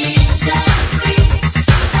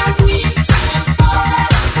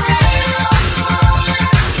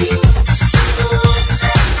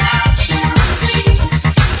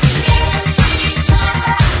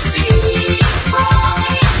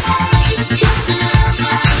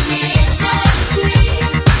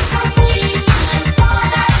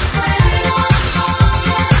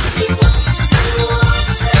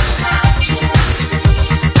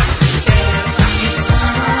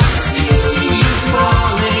I see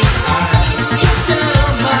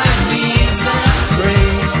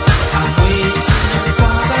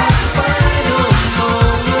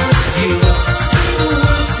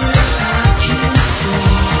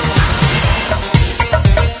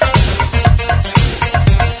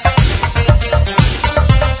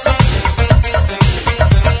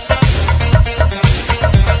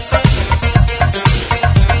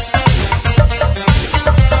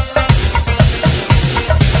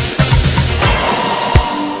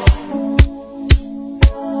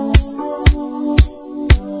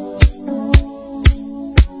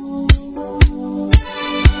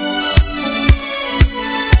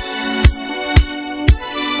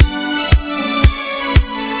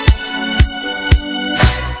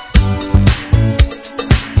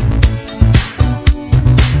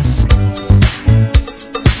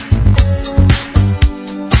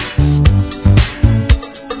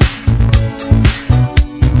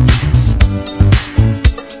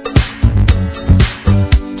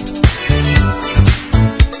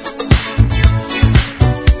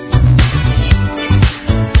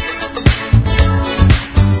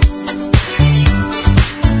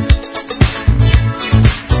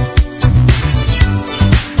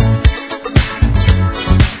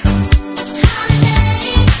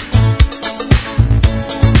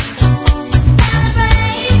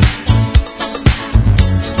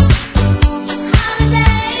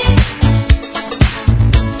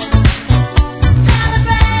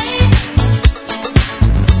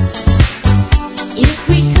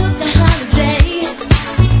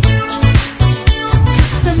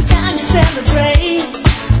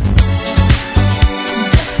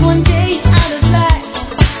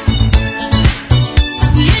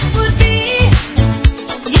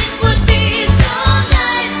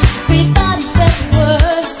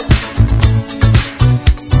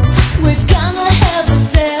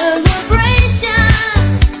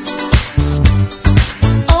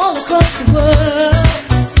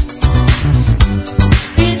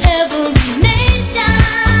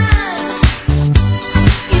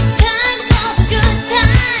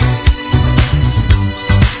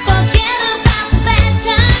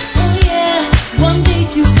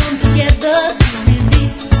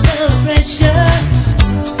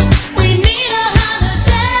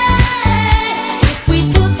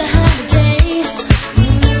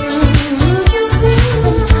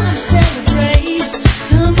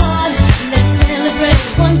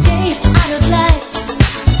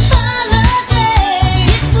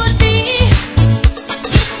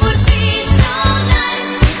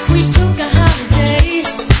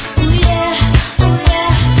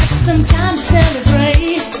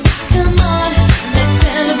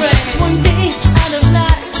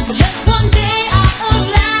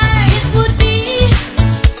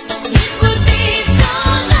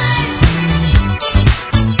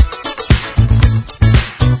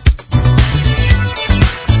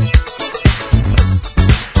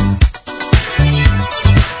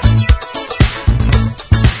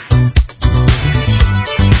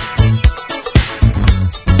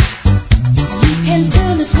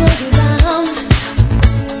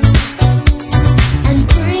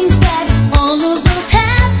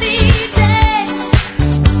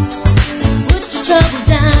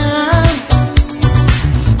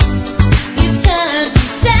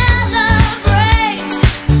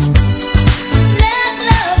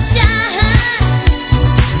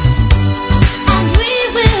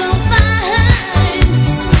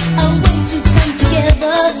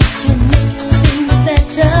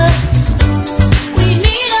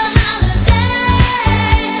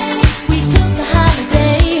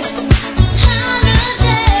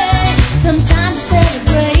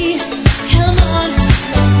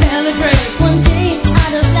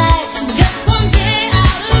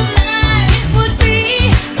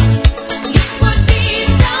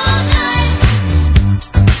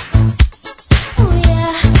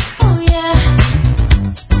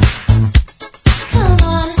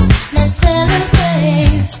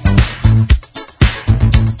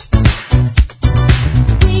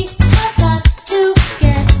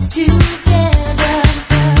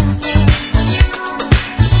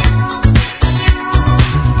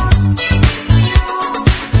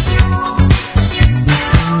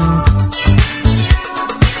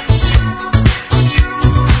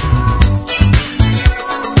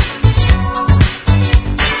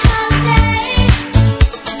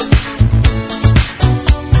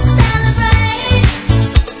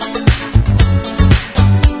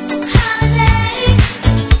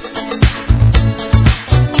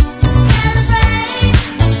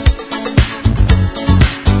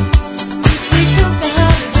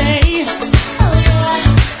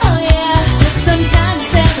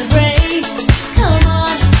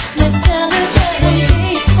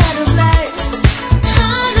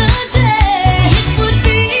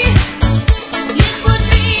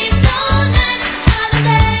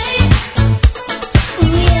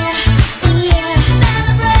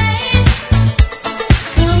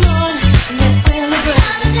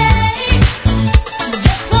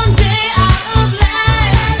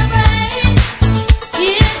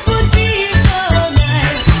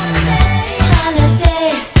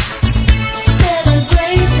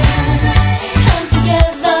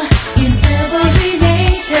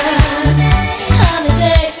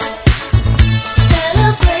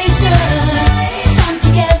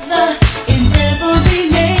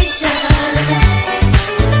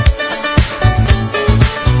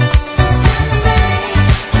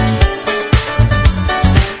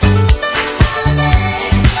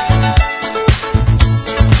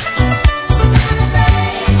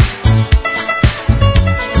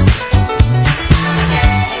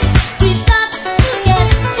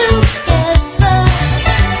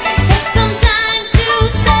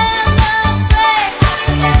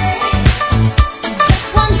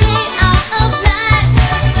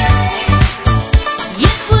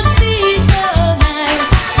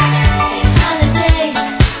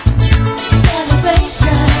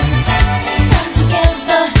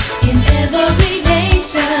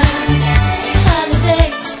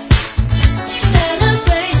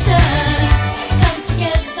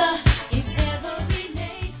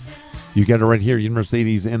You got it right here, University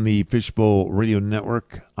 80s and the Fishbowl Radio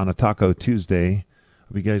Network on a Taco Tuesday.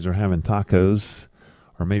 Hope you guys are having tacos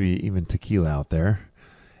or maybe even tequila out there.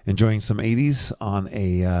 Enjoying some 80s on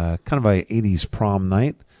a kind of a 80s prom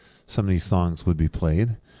night. Some of these songs would be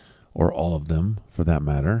played, or all of them for that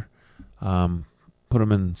matter. Put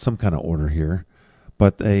them in some kind of order here.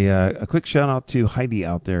 But a quick shout out to Heidi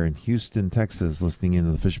out there in Houston, Texas, listening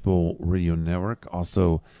into the Fishbowl Radio Network.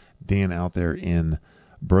 Also, Dan out there in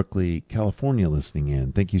Berkeley, California, listening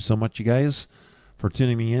in. Thank you so much, you guys, for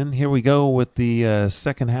tuning me in. Here we go with the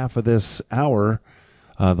second half of this hour.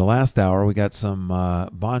 The last hour, we got some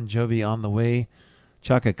Bon Jovi on the way,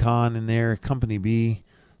 Chaka Khan in there, Company B,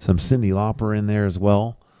 some Cyndi Lauper in there as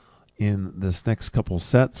well in this next couple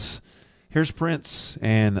sets. Here's Prince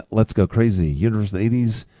and Let's Go Crazy, University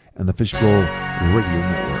 80s and the Fishbowl Radio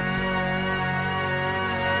Network.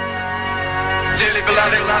 Dearly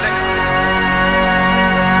beloved,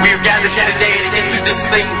 we are gathered here today to get through this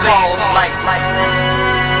thing called life.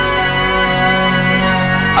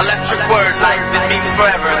 Electric word, life, it means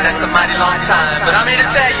forever, and that's a mighty long time. But I'm here to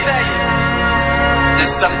tell you,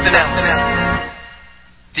 there's something else.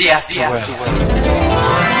 The afterworld.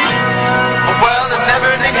 A world of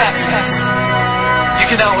never-ending happiness. You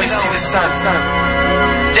can always see the sun,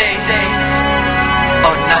 day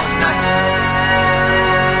or night.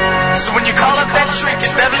 So when you call up that shrink in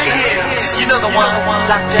Beverly Hills, you know the one,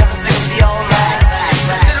 Dr. Everything will be alright.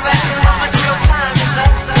 Instead of asking how much of your time is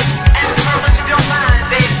left, ask how much of your mind,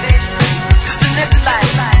 baby. 'Cause in this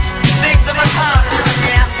life, things are much harder than the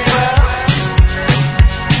afterworld.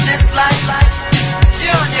 This life,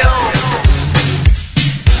 you're on your own.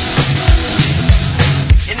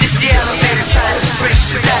 And if the elevator tries to break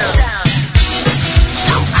you down,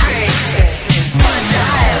 go crazy, punch a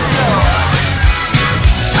higher floor.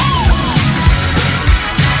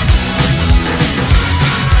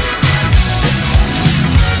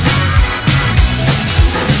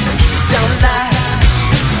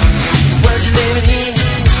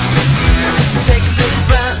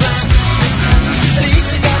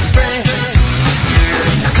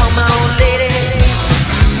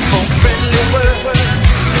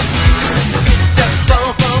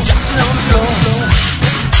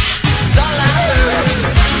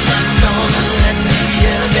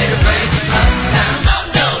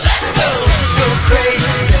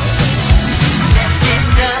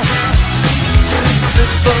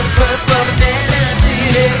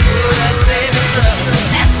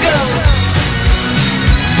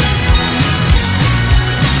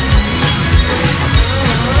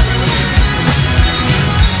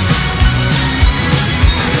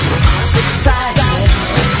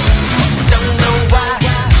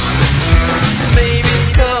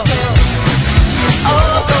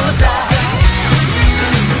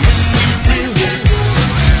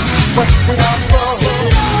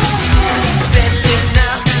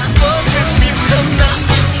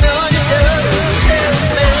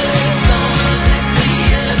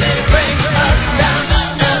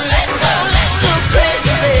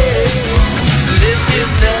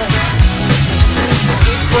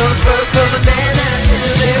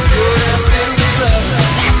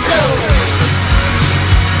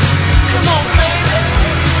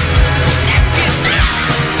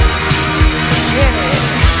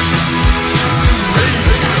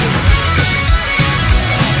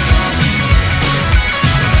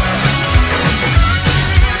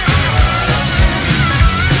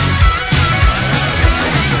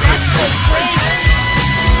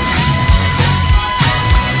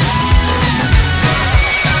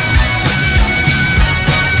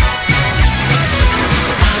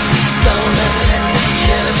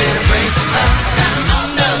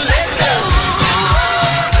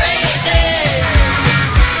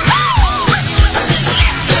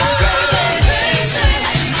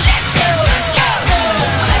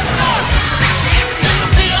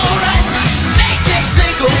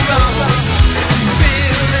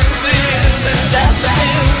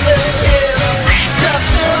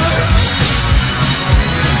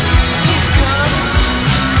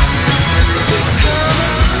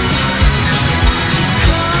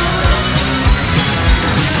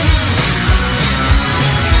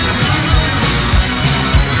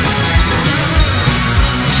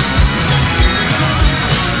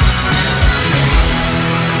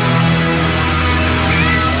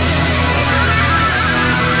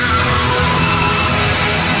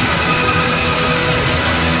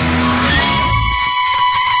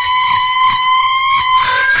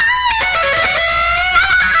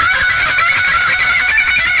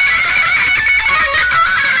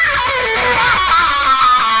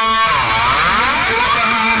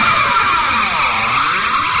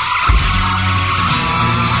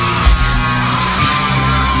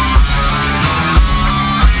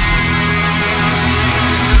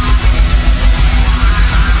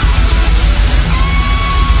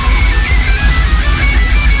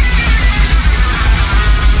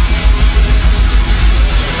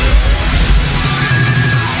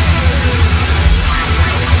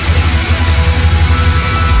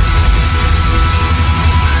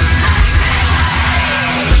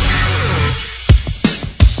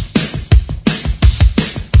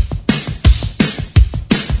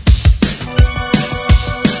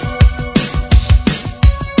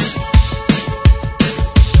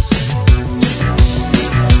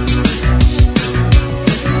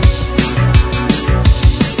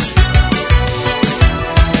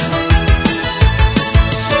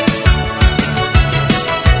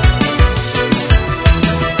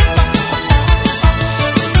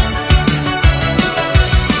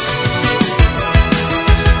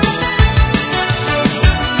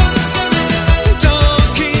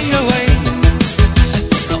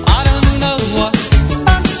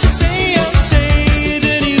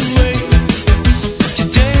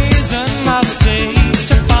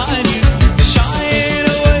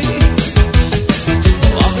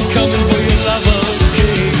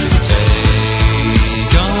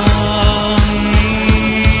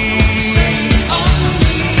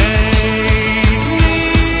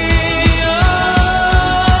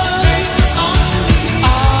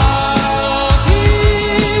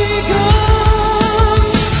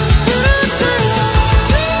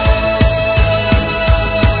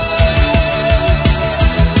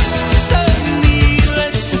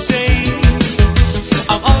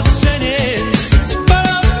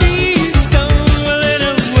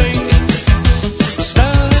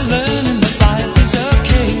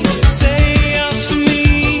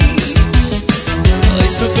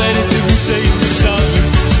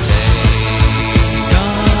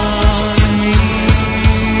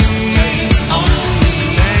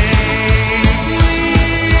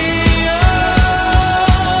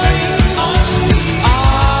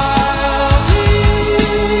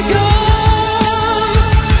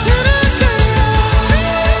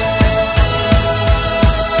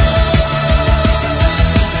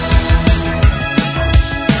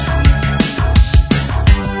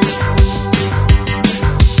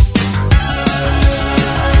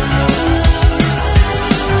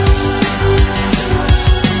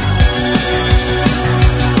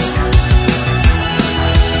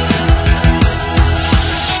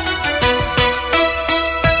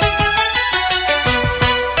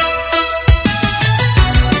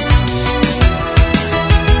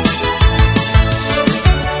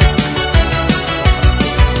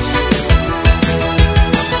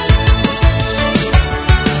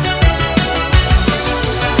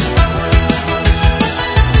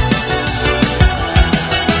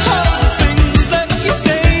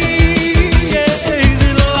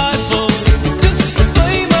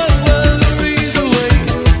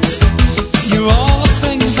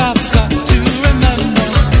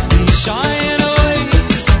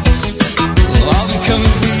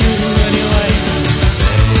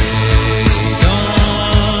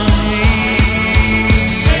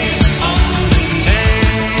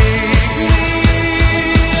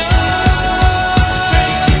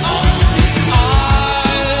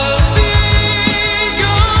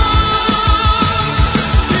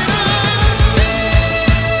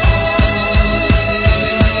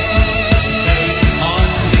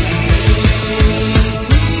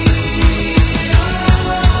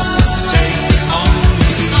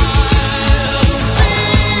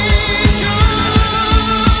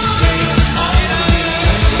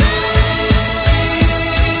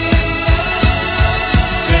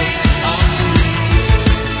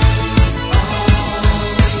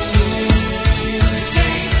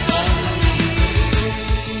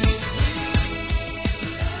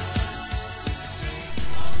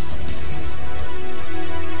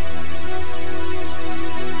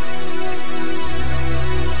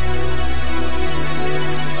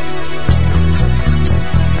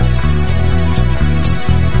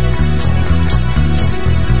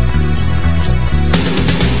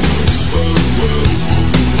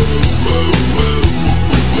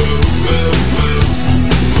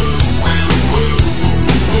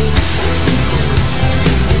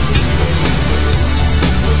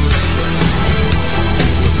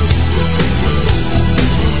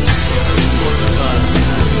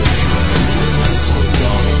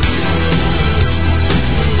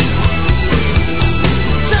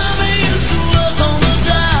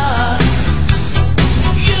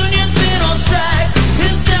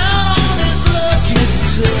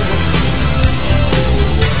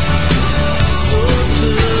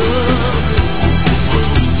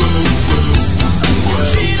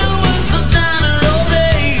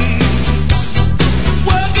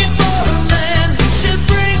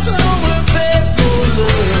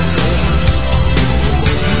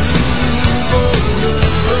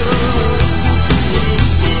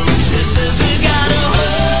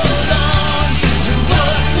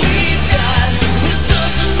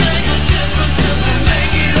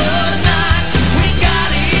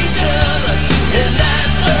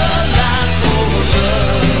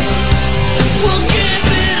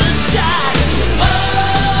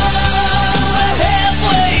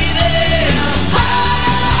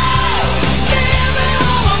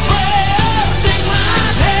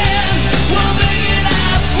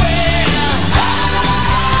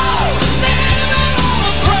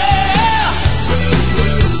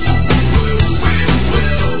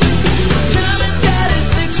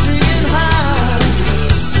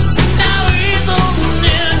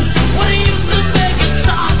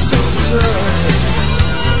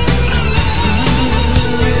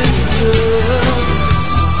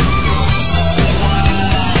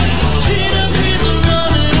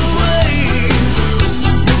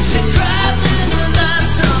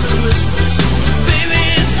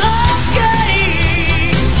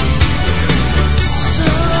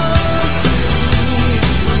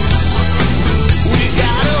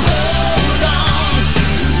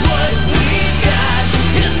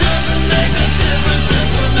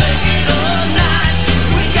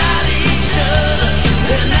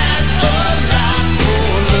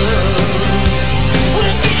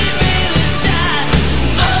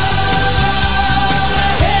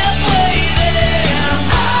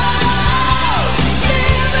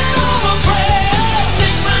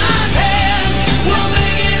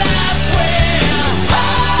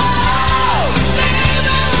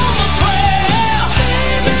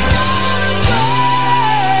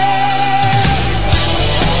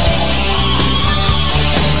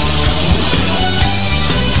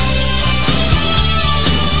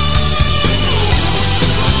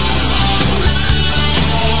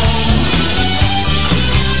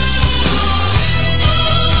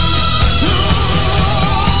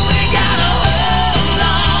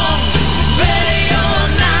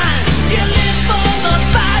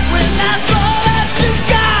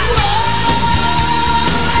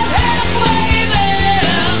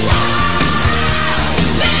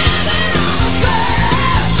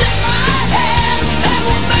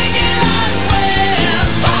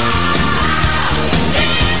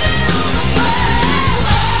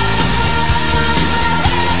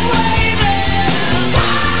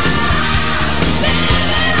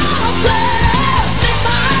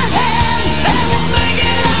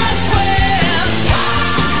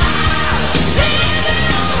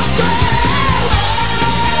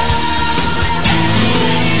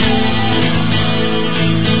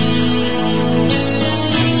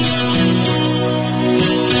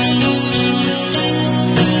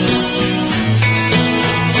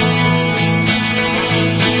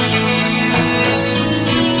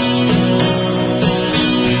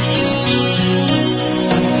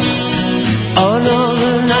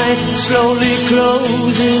 slowly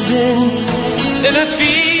closes in, and I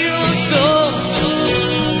feel so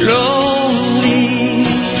lonely.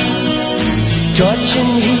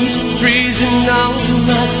 Touching heat, freezing on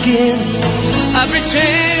my skin. I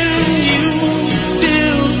pretend you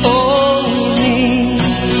still own me.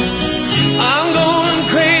 I'm going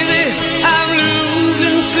crazy, I'm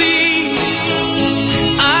losing sleep.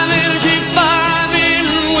 I'm energy farming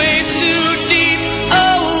way too deep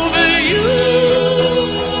over you.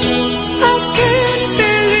 I can't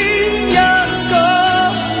believe you're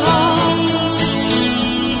gone.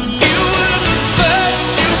 You were the first,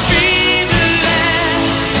 you'll be the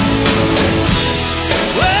last.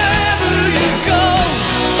 Wherever you go,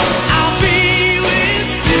 I'll be with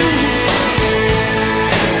you.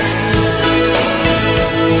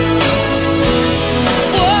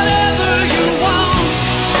 Whatever you want,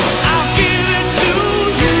 I'll give it to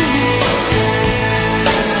you.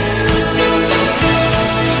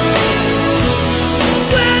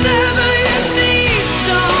 Whenever you need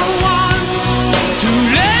someone to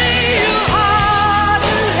lay your heart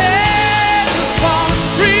and head upon,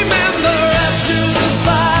 remember after the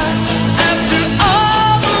fire, after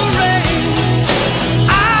all the rain,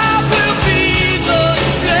 I will be the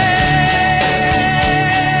flame.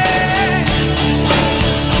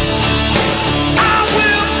 I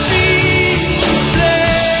will be the flame.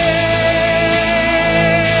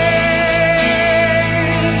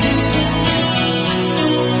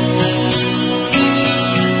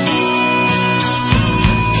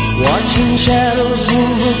 Watching shadows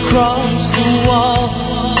move across the wall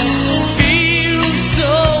feels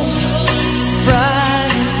so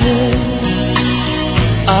frightening.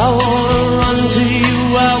 I wanna run to you,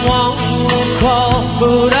 I wanna crawl,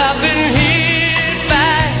 but I've been hit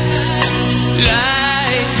by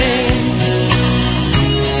lightning.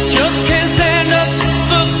 Just can't stand up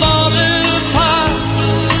for falling apart.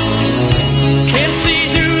 Can't see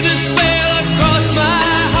through the spell across my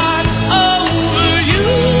heart over you.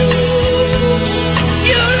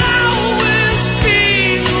 You'll always be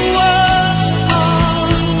the one.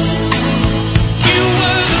 You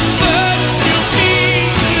were the first, you'll be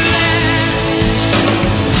the last.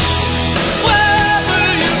 Wherever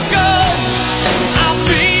you go, I'll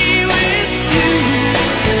be with you.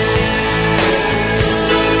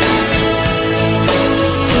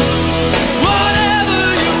 Whatever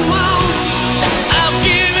you want, I'll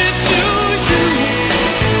give it to you.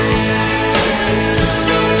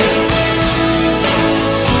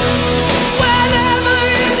 Whenever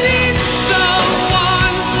you need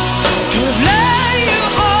someone to lay your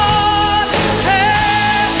heart and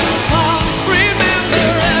head upon, remember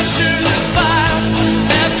after the fire,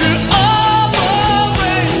 after all the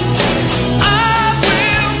rain, I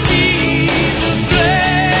will be the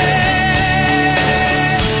flame.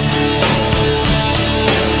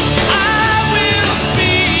 I will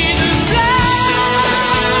be the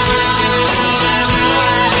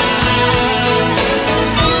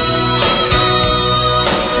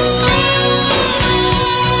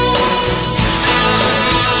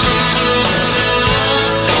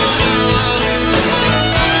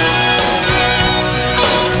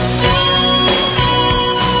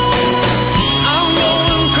I'm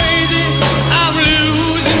going crazy, I'm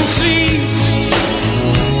losing sleep.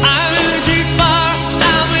 I'm energy far,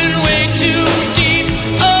 I'm in way too deep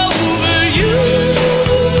over you.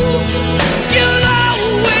 You'll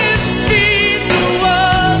always be the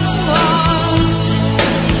one.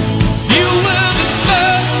 You were the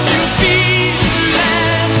first, you'll be the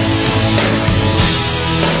last.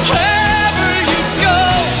 Wherever you go,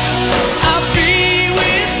 I'll be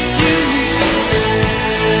with you.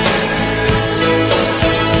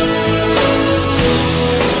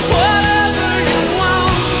 Whatever you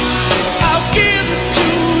want, I'll give it to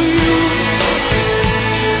you.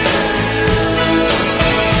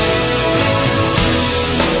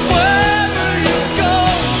 Wherever you go,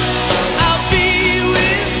 I'll be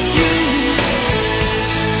with you.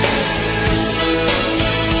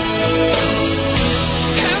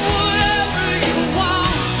 And whatever you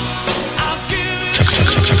want, I'll give it to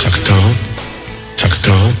you. Chaka Khan, Chaka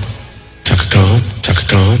Khan, Chaka Khan, Chaka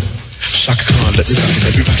Khan. Chaka Khan, let me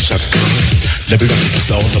rock it, Chaka Khan. Let me rock it,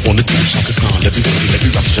 that's all I wanna do. Chaka Khan, let me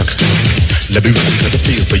rock it, Chaka Khan. Let me rock it, let me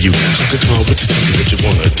feel for you. Chaka Khan, what you tell me what you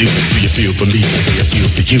wanna do? Do you feel for me the way I feel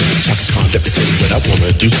for you? Chaka Khan, let me tell you what I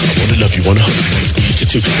wanna do. I wanna love you, wanna hug you, wanna squeeze you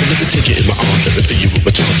too. And let me take it in my arms, let me feel you with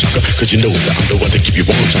my charm, Chaka. Cause you know that I'm the one to keep you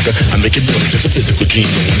warm, Chaka. I make it more than just a physical dream.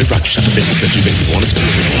 I wanna rock you, Chaka, make you wanna spin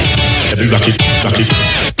it. Let me rock it, rock it.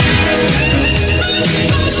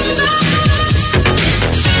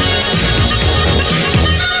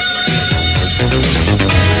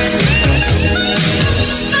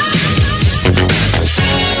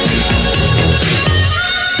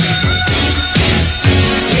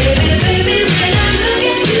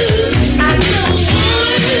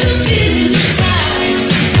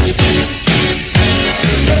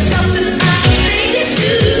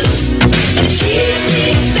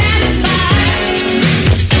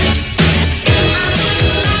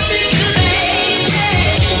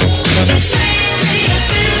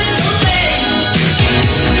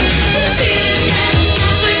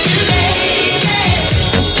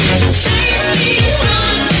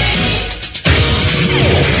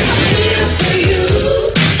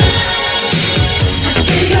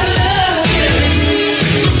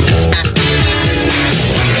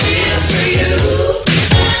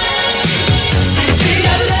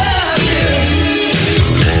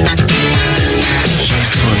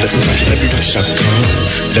 Shaka Khan.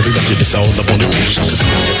 Let me rock you, that's all I wanna do. Shaka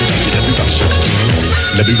Khan. Let me rock Shaka Khan.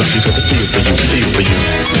 Let me rock you, got the feel for you, feel for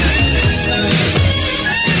you.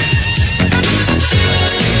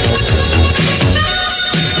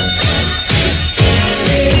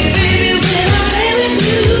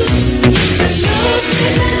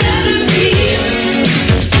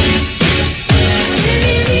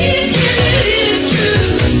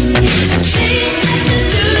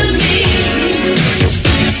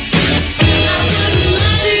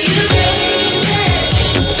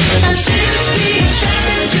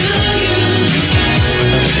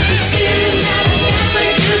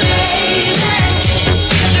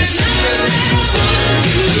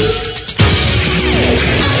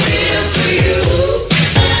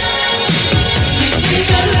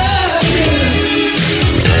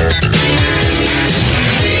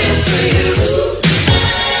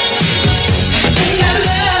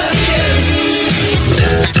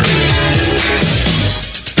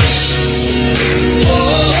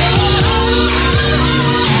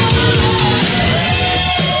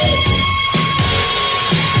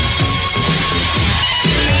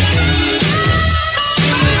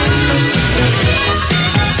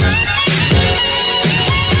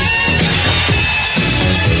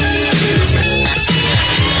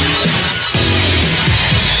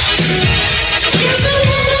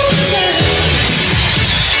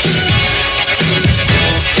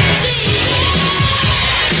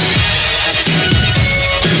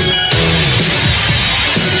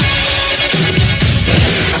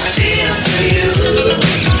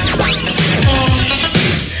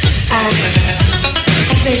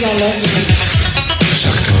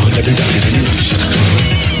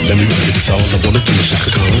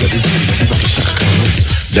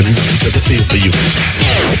 Let me rock you, got the feel for you.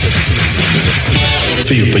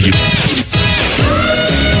 Feel for you.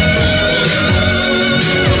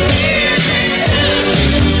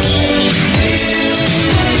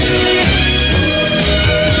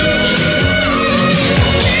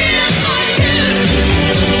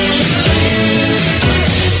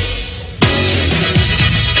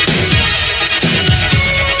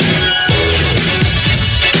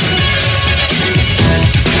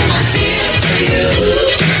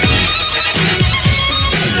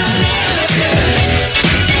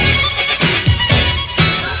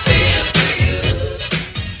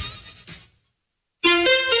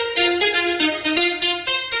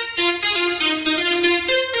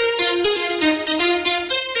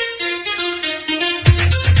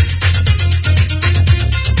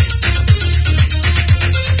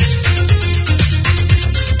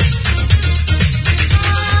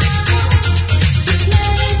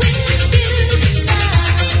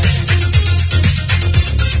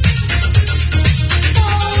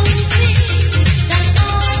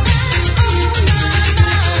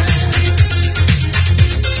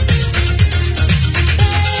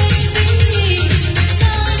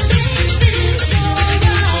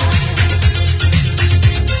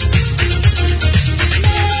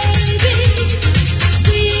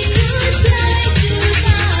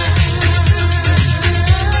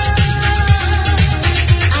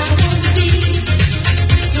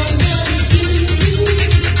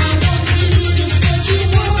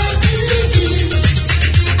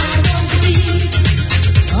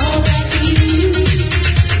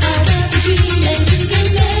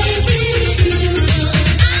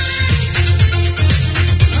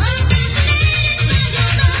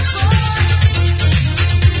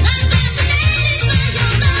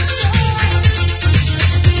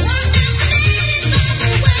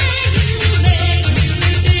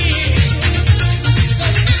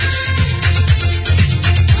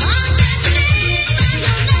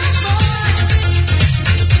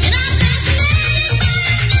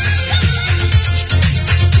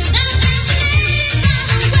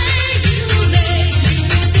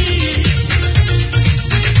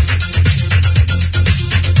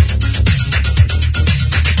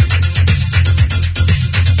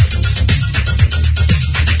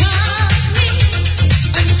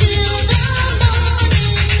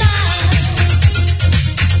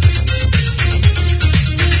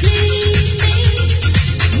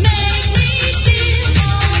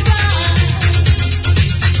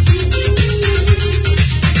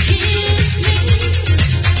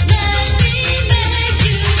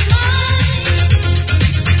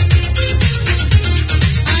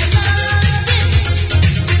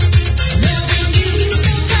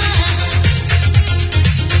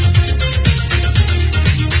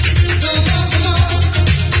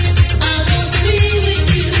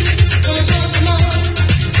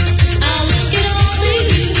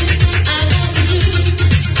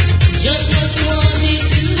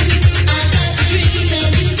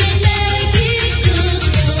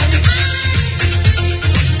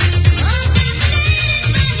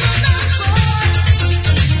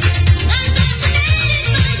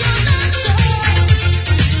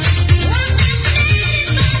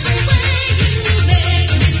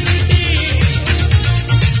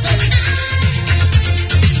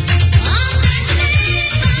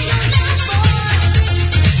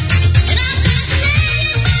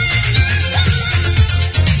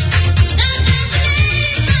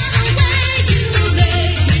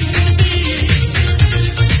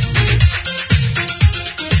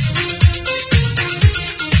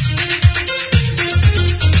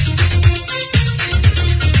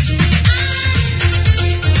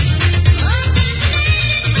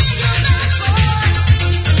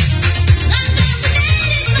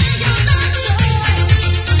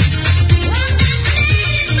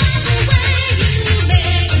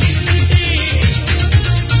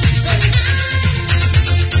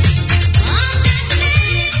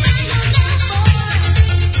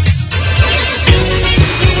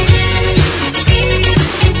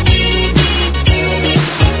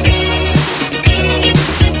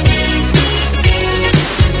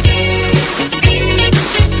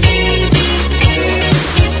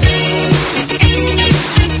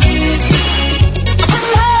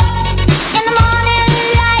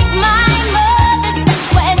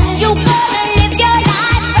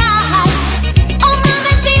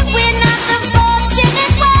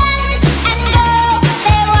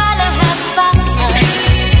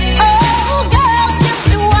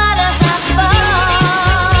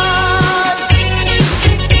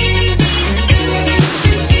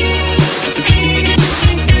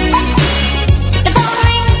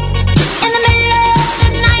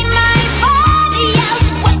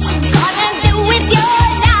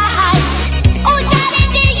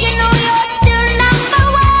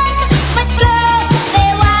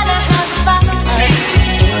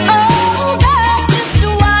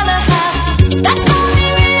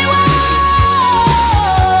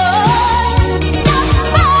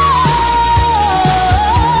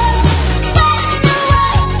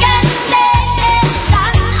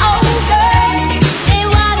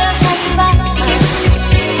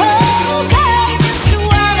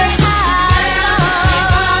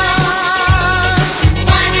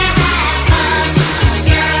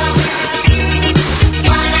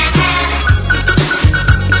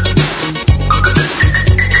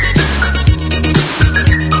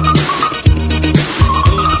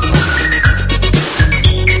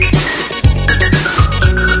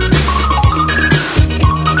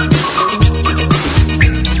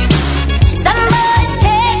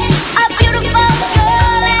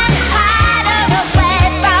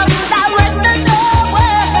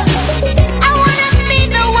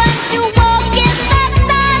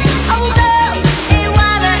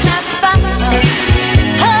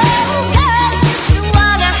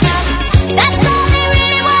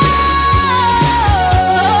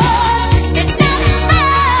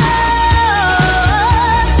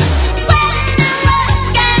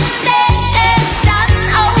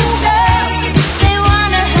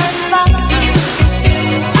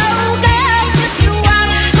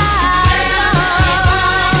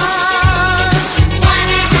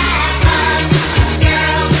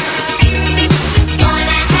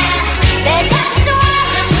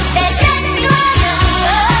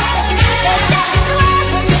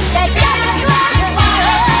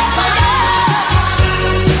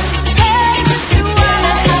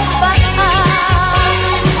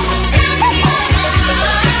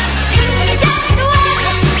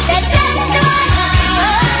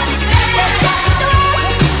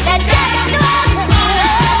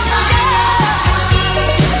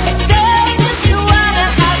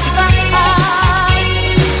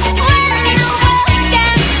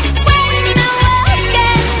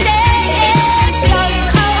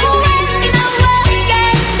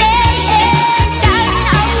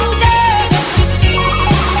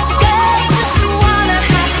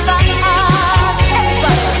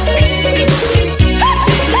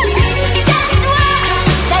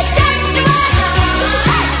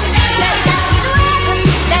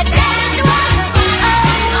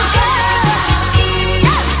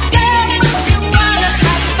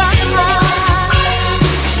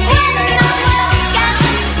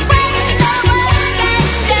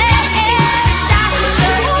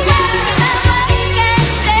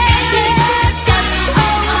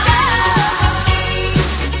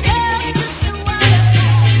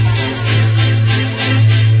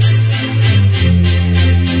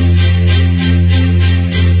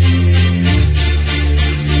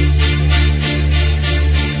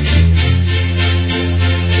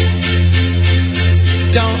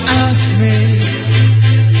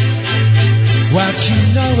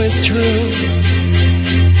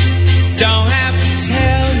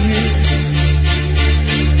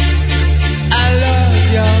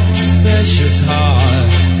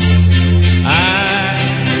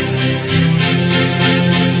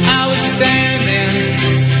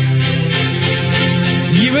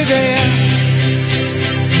 we were there.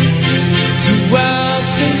 Two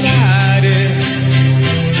worlds collided,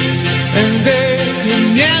 and they could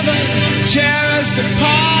never tear us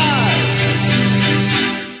apart.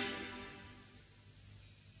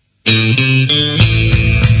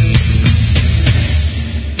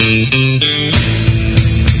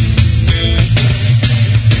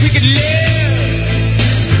 We could live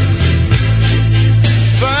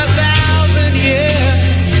for 1,000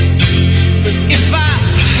 years, but if I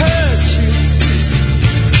hurt you,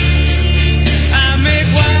 I make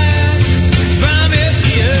wine from your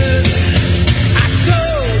tears. I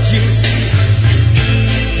told you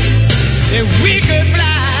that we could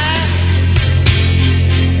fly,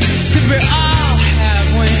 'cause we all have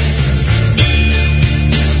wings.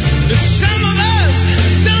 But some of us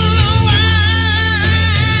don't know why.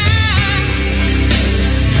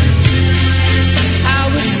 I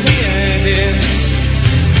was standing,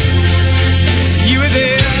 you were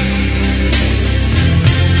there.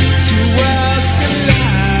 Two worlds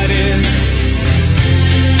collided,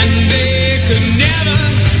 and they could never,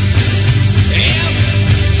 ever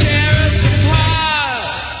tear us apart.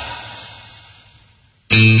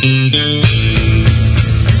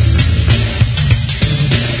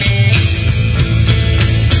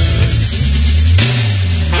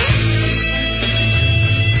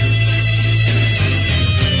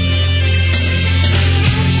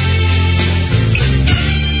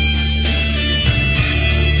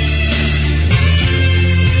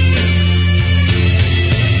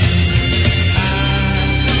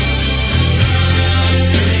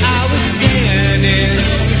 I was standing,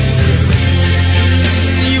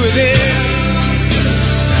 you were there.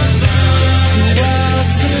 Two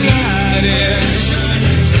worlds collided,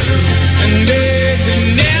 and they could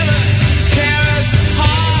never tear us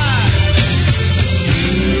apart.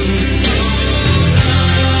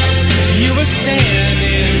 You were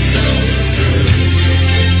standing,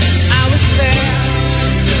 I was there.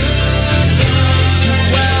 Two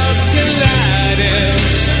worlds collided,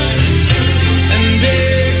 and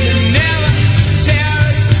they could never tear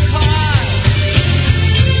us apart.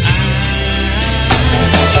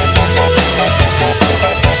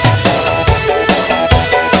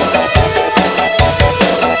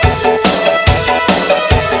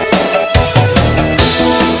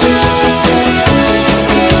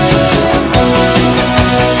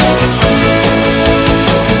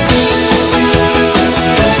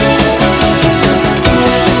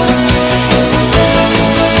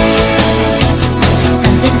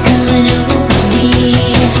 Something's coming over me.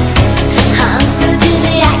 I'm so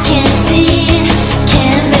dizzy I can't see.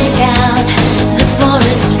 Can't make out the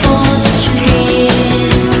forest for the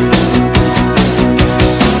trees.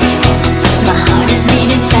 My heart is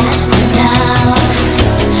beating faster now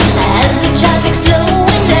as the traffic's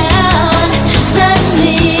slowing down.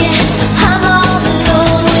 Suddenly I'm all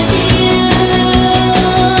alone with you.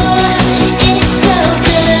 It's so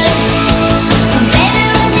good, baby,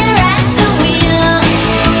 when you're at the wheel.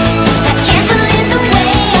 I can't believe the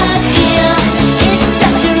way I feel. It's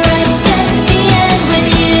such a rush just being with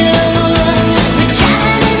you. We're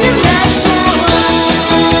driving in the rush hour.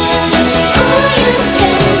 Ooh, you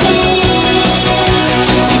send me.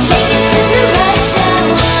 You take it to the rush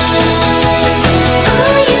hour.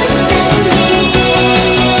 Ooh, you send me.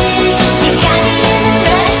 You got me in the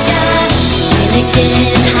rush hour. Really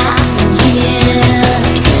getting hot in here.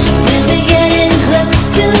 We're getting close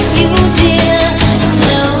to you, dear.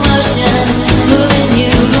 Slow motion, moving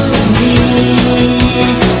you, moving me.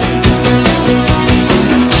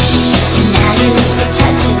 Now your lips are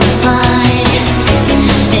touching mine,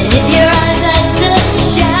 and if your eyes are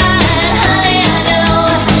sunshine, honey, I know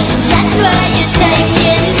just where you're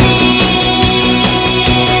taking me.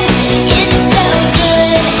 It's so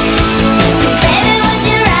good, baby, when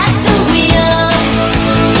you're at the wheel.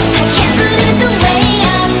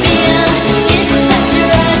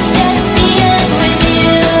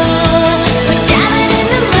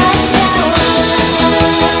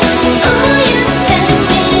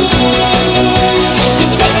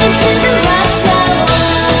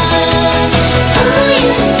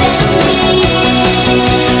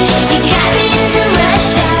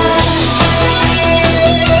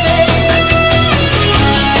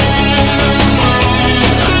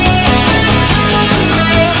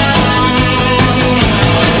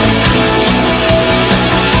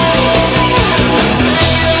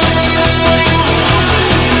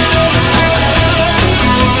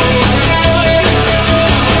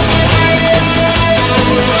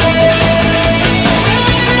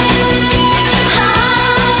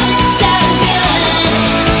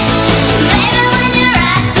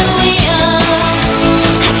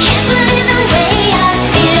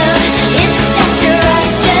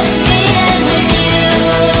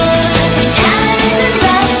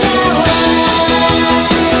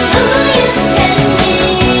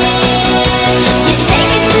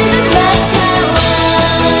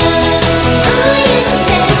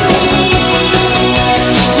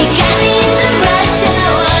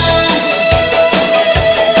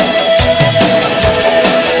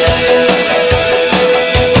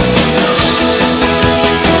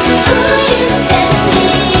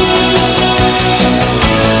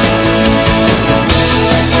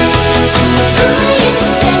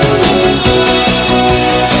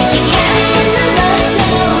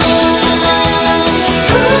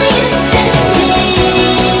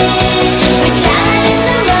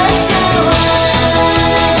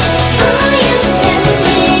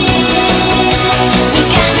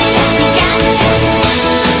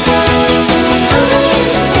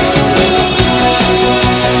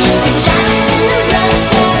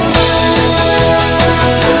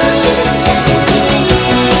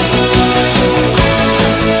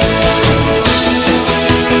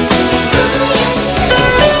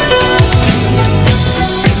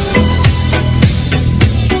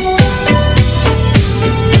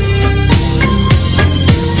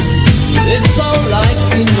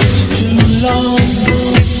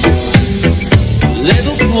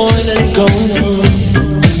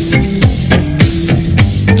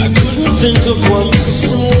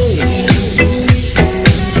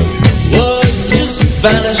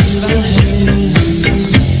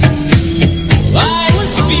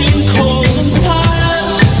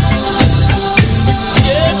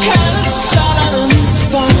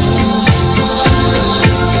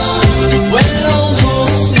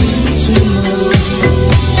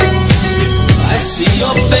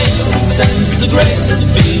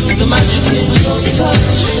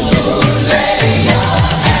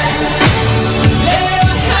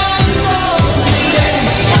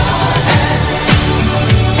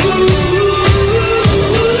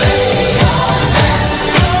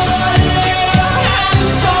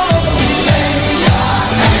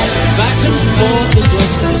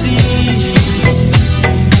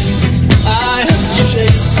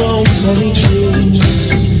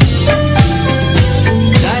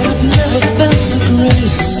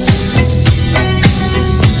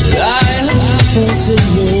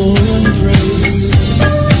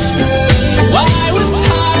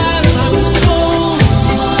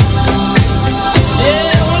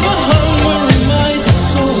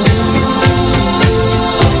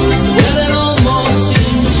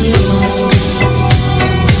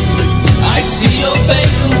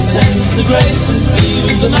 sense the grace and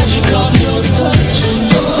feel the magic of your touch.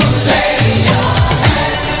 Lay your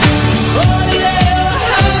hands. Oh, lay your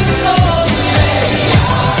hands on me. Lay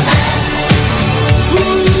your hands. Ooh,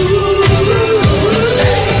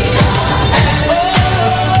 lay your hands. Oh,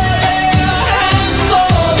 lay your hands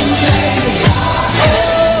on me. Lay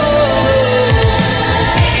your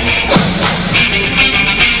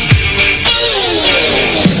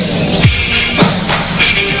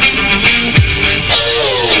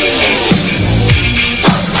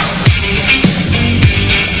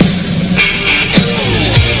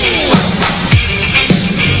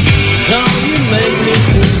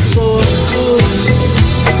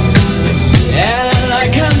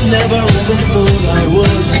never ever thought I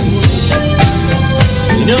would.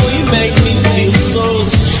 You know you make me feel so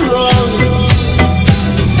strong,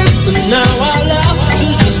 and now our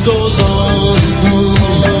laughter just goes on.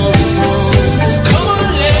 So come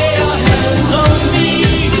on, lay your hands on me.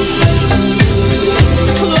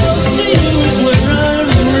 As close to you as where I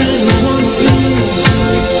really want to be.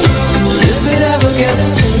 If it ever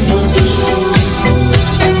gets too much,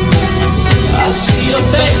 I see your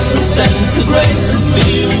face and sense the grace and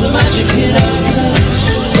feel the magic in our touch.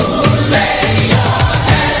 Lay your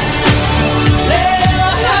hands. Lay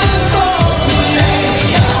your hands on me.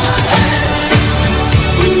 Lay your hands.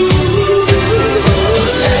 Ooh,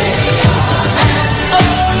 lay your hands.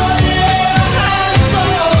 Oh, lay your hands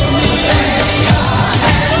on me. Lay your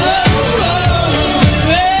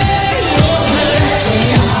hands.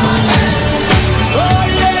 Oh,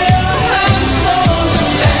 lay your hands on me. Oh, lay your hands on me.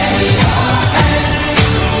 Lay your hands.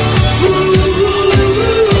 Ooh.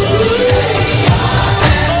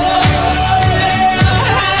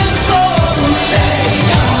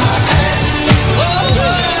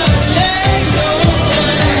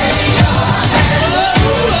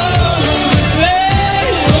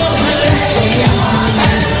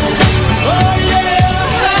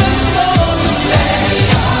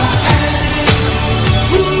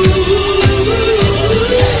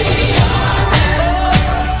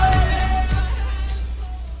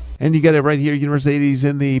 And you got it right here, University 80s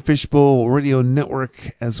in the Fishbowl Radio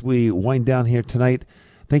Network as we wind down here tonight.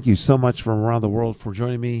 Thank you so much from around the world for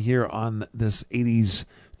joining me here on this 80s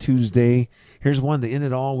Tuesday. Here's one to end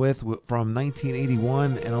it all with from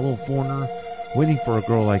 1981 and a little foreigner, Waiting for a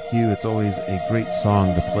Girl Like You. It's always a great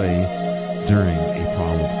song to play during a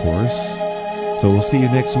prom, of course. So we'll see you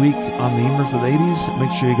next week on the Humors of the 80s.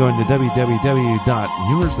 Make sure you're going to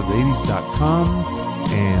www.humorsofthe80s.com,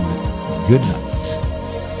 and good night.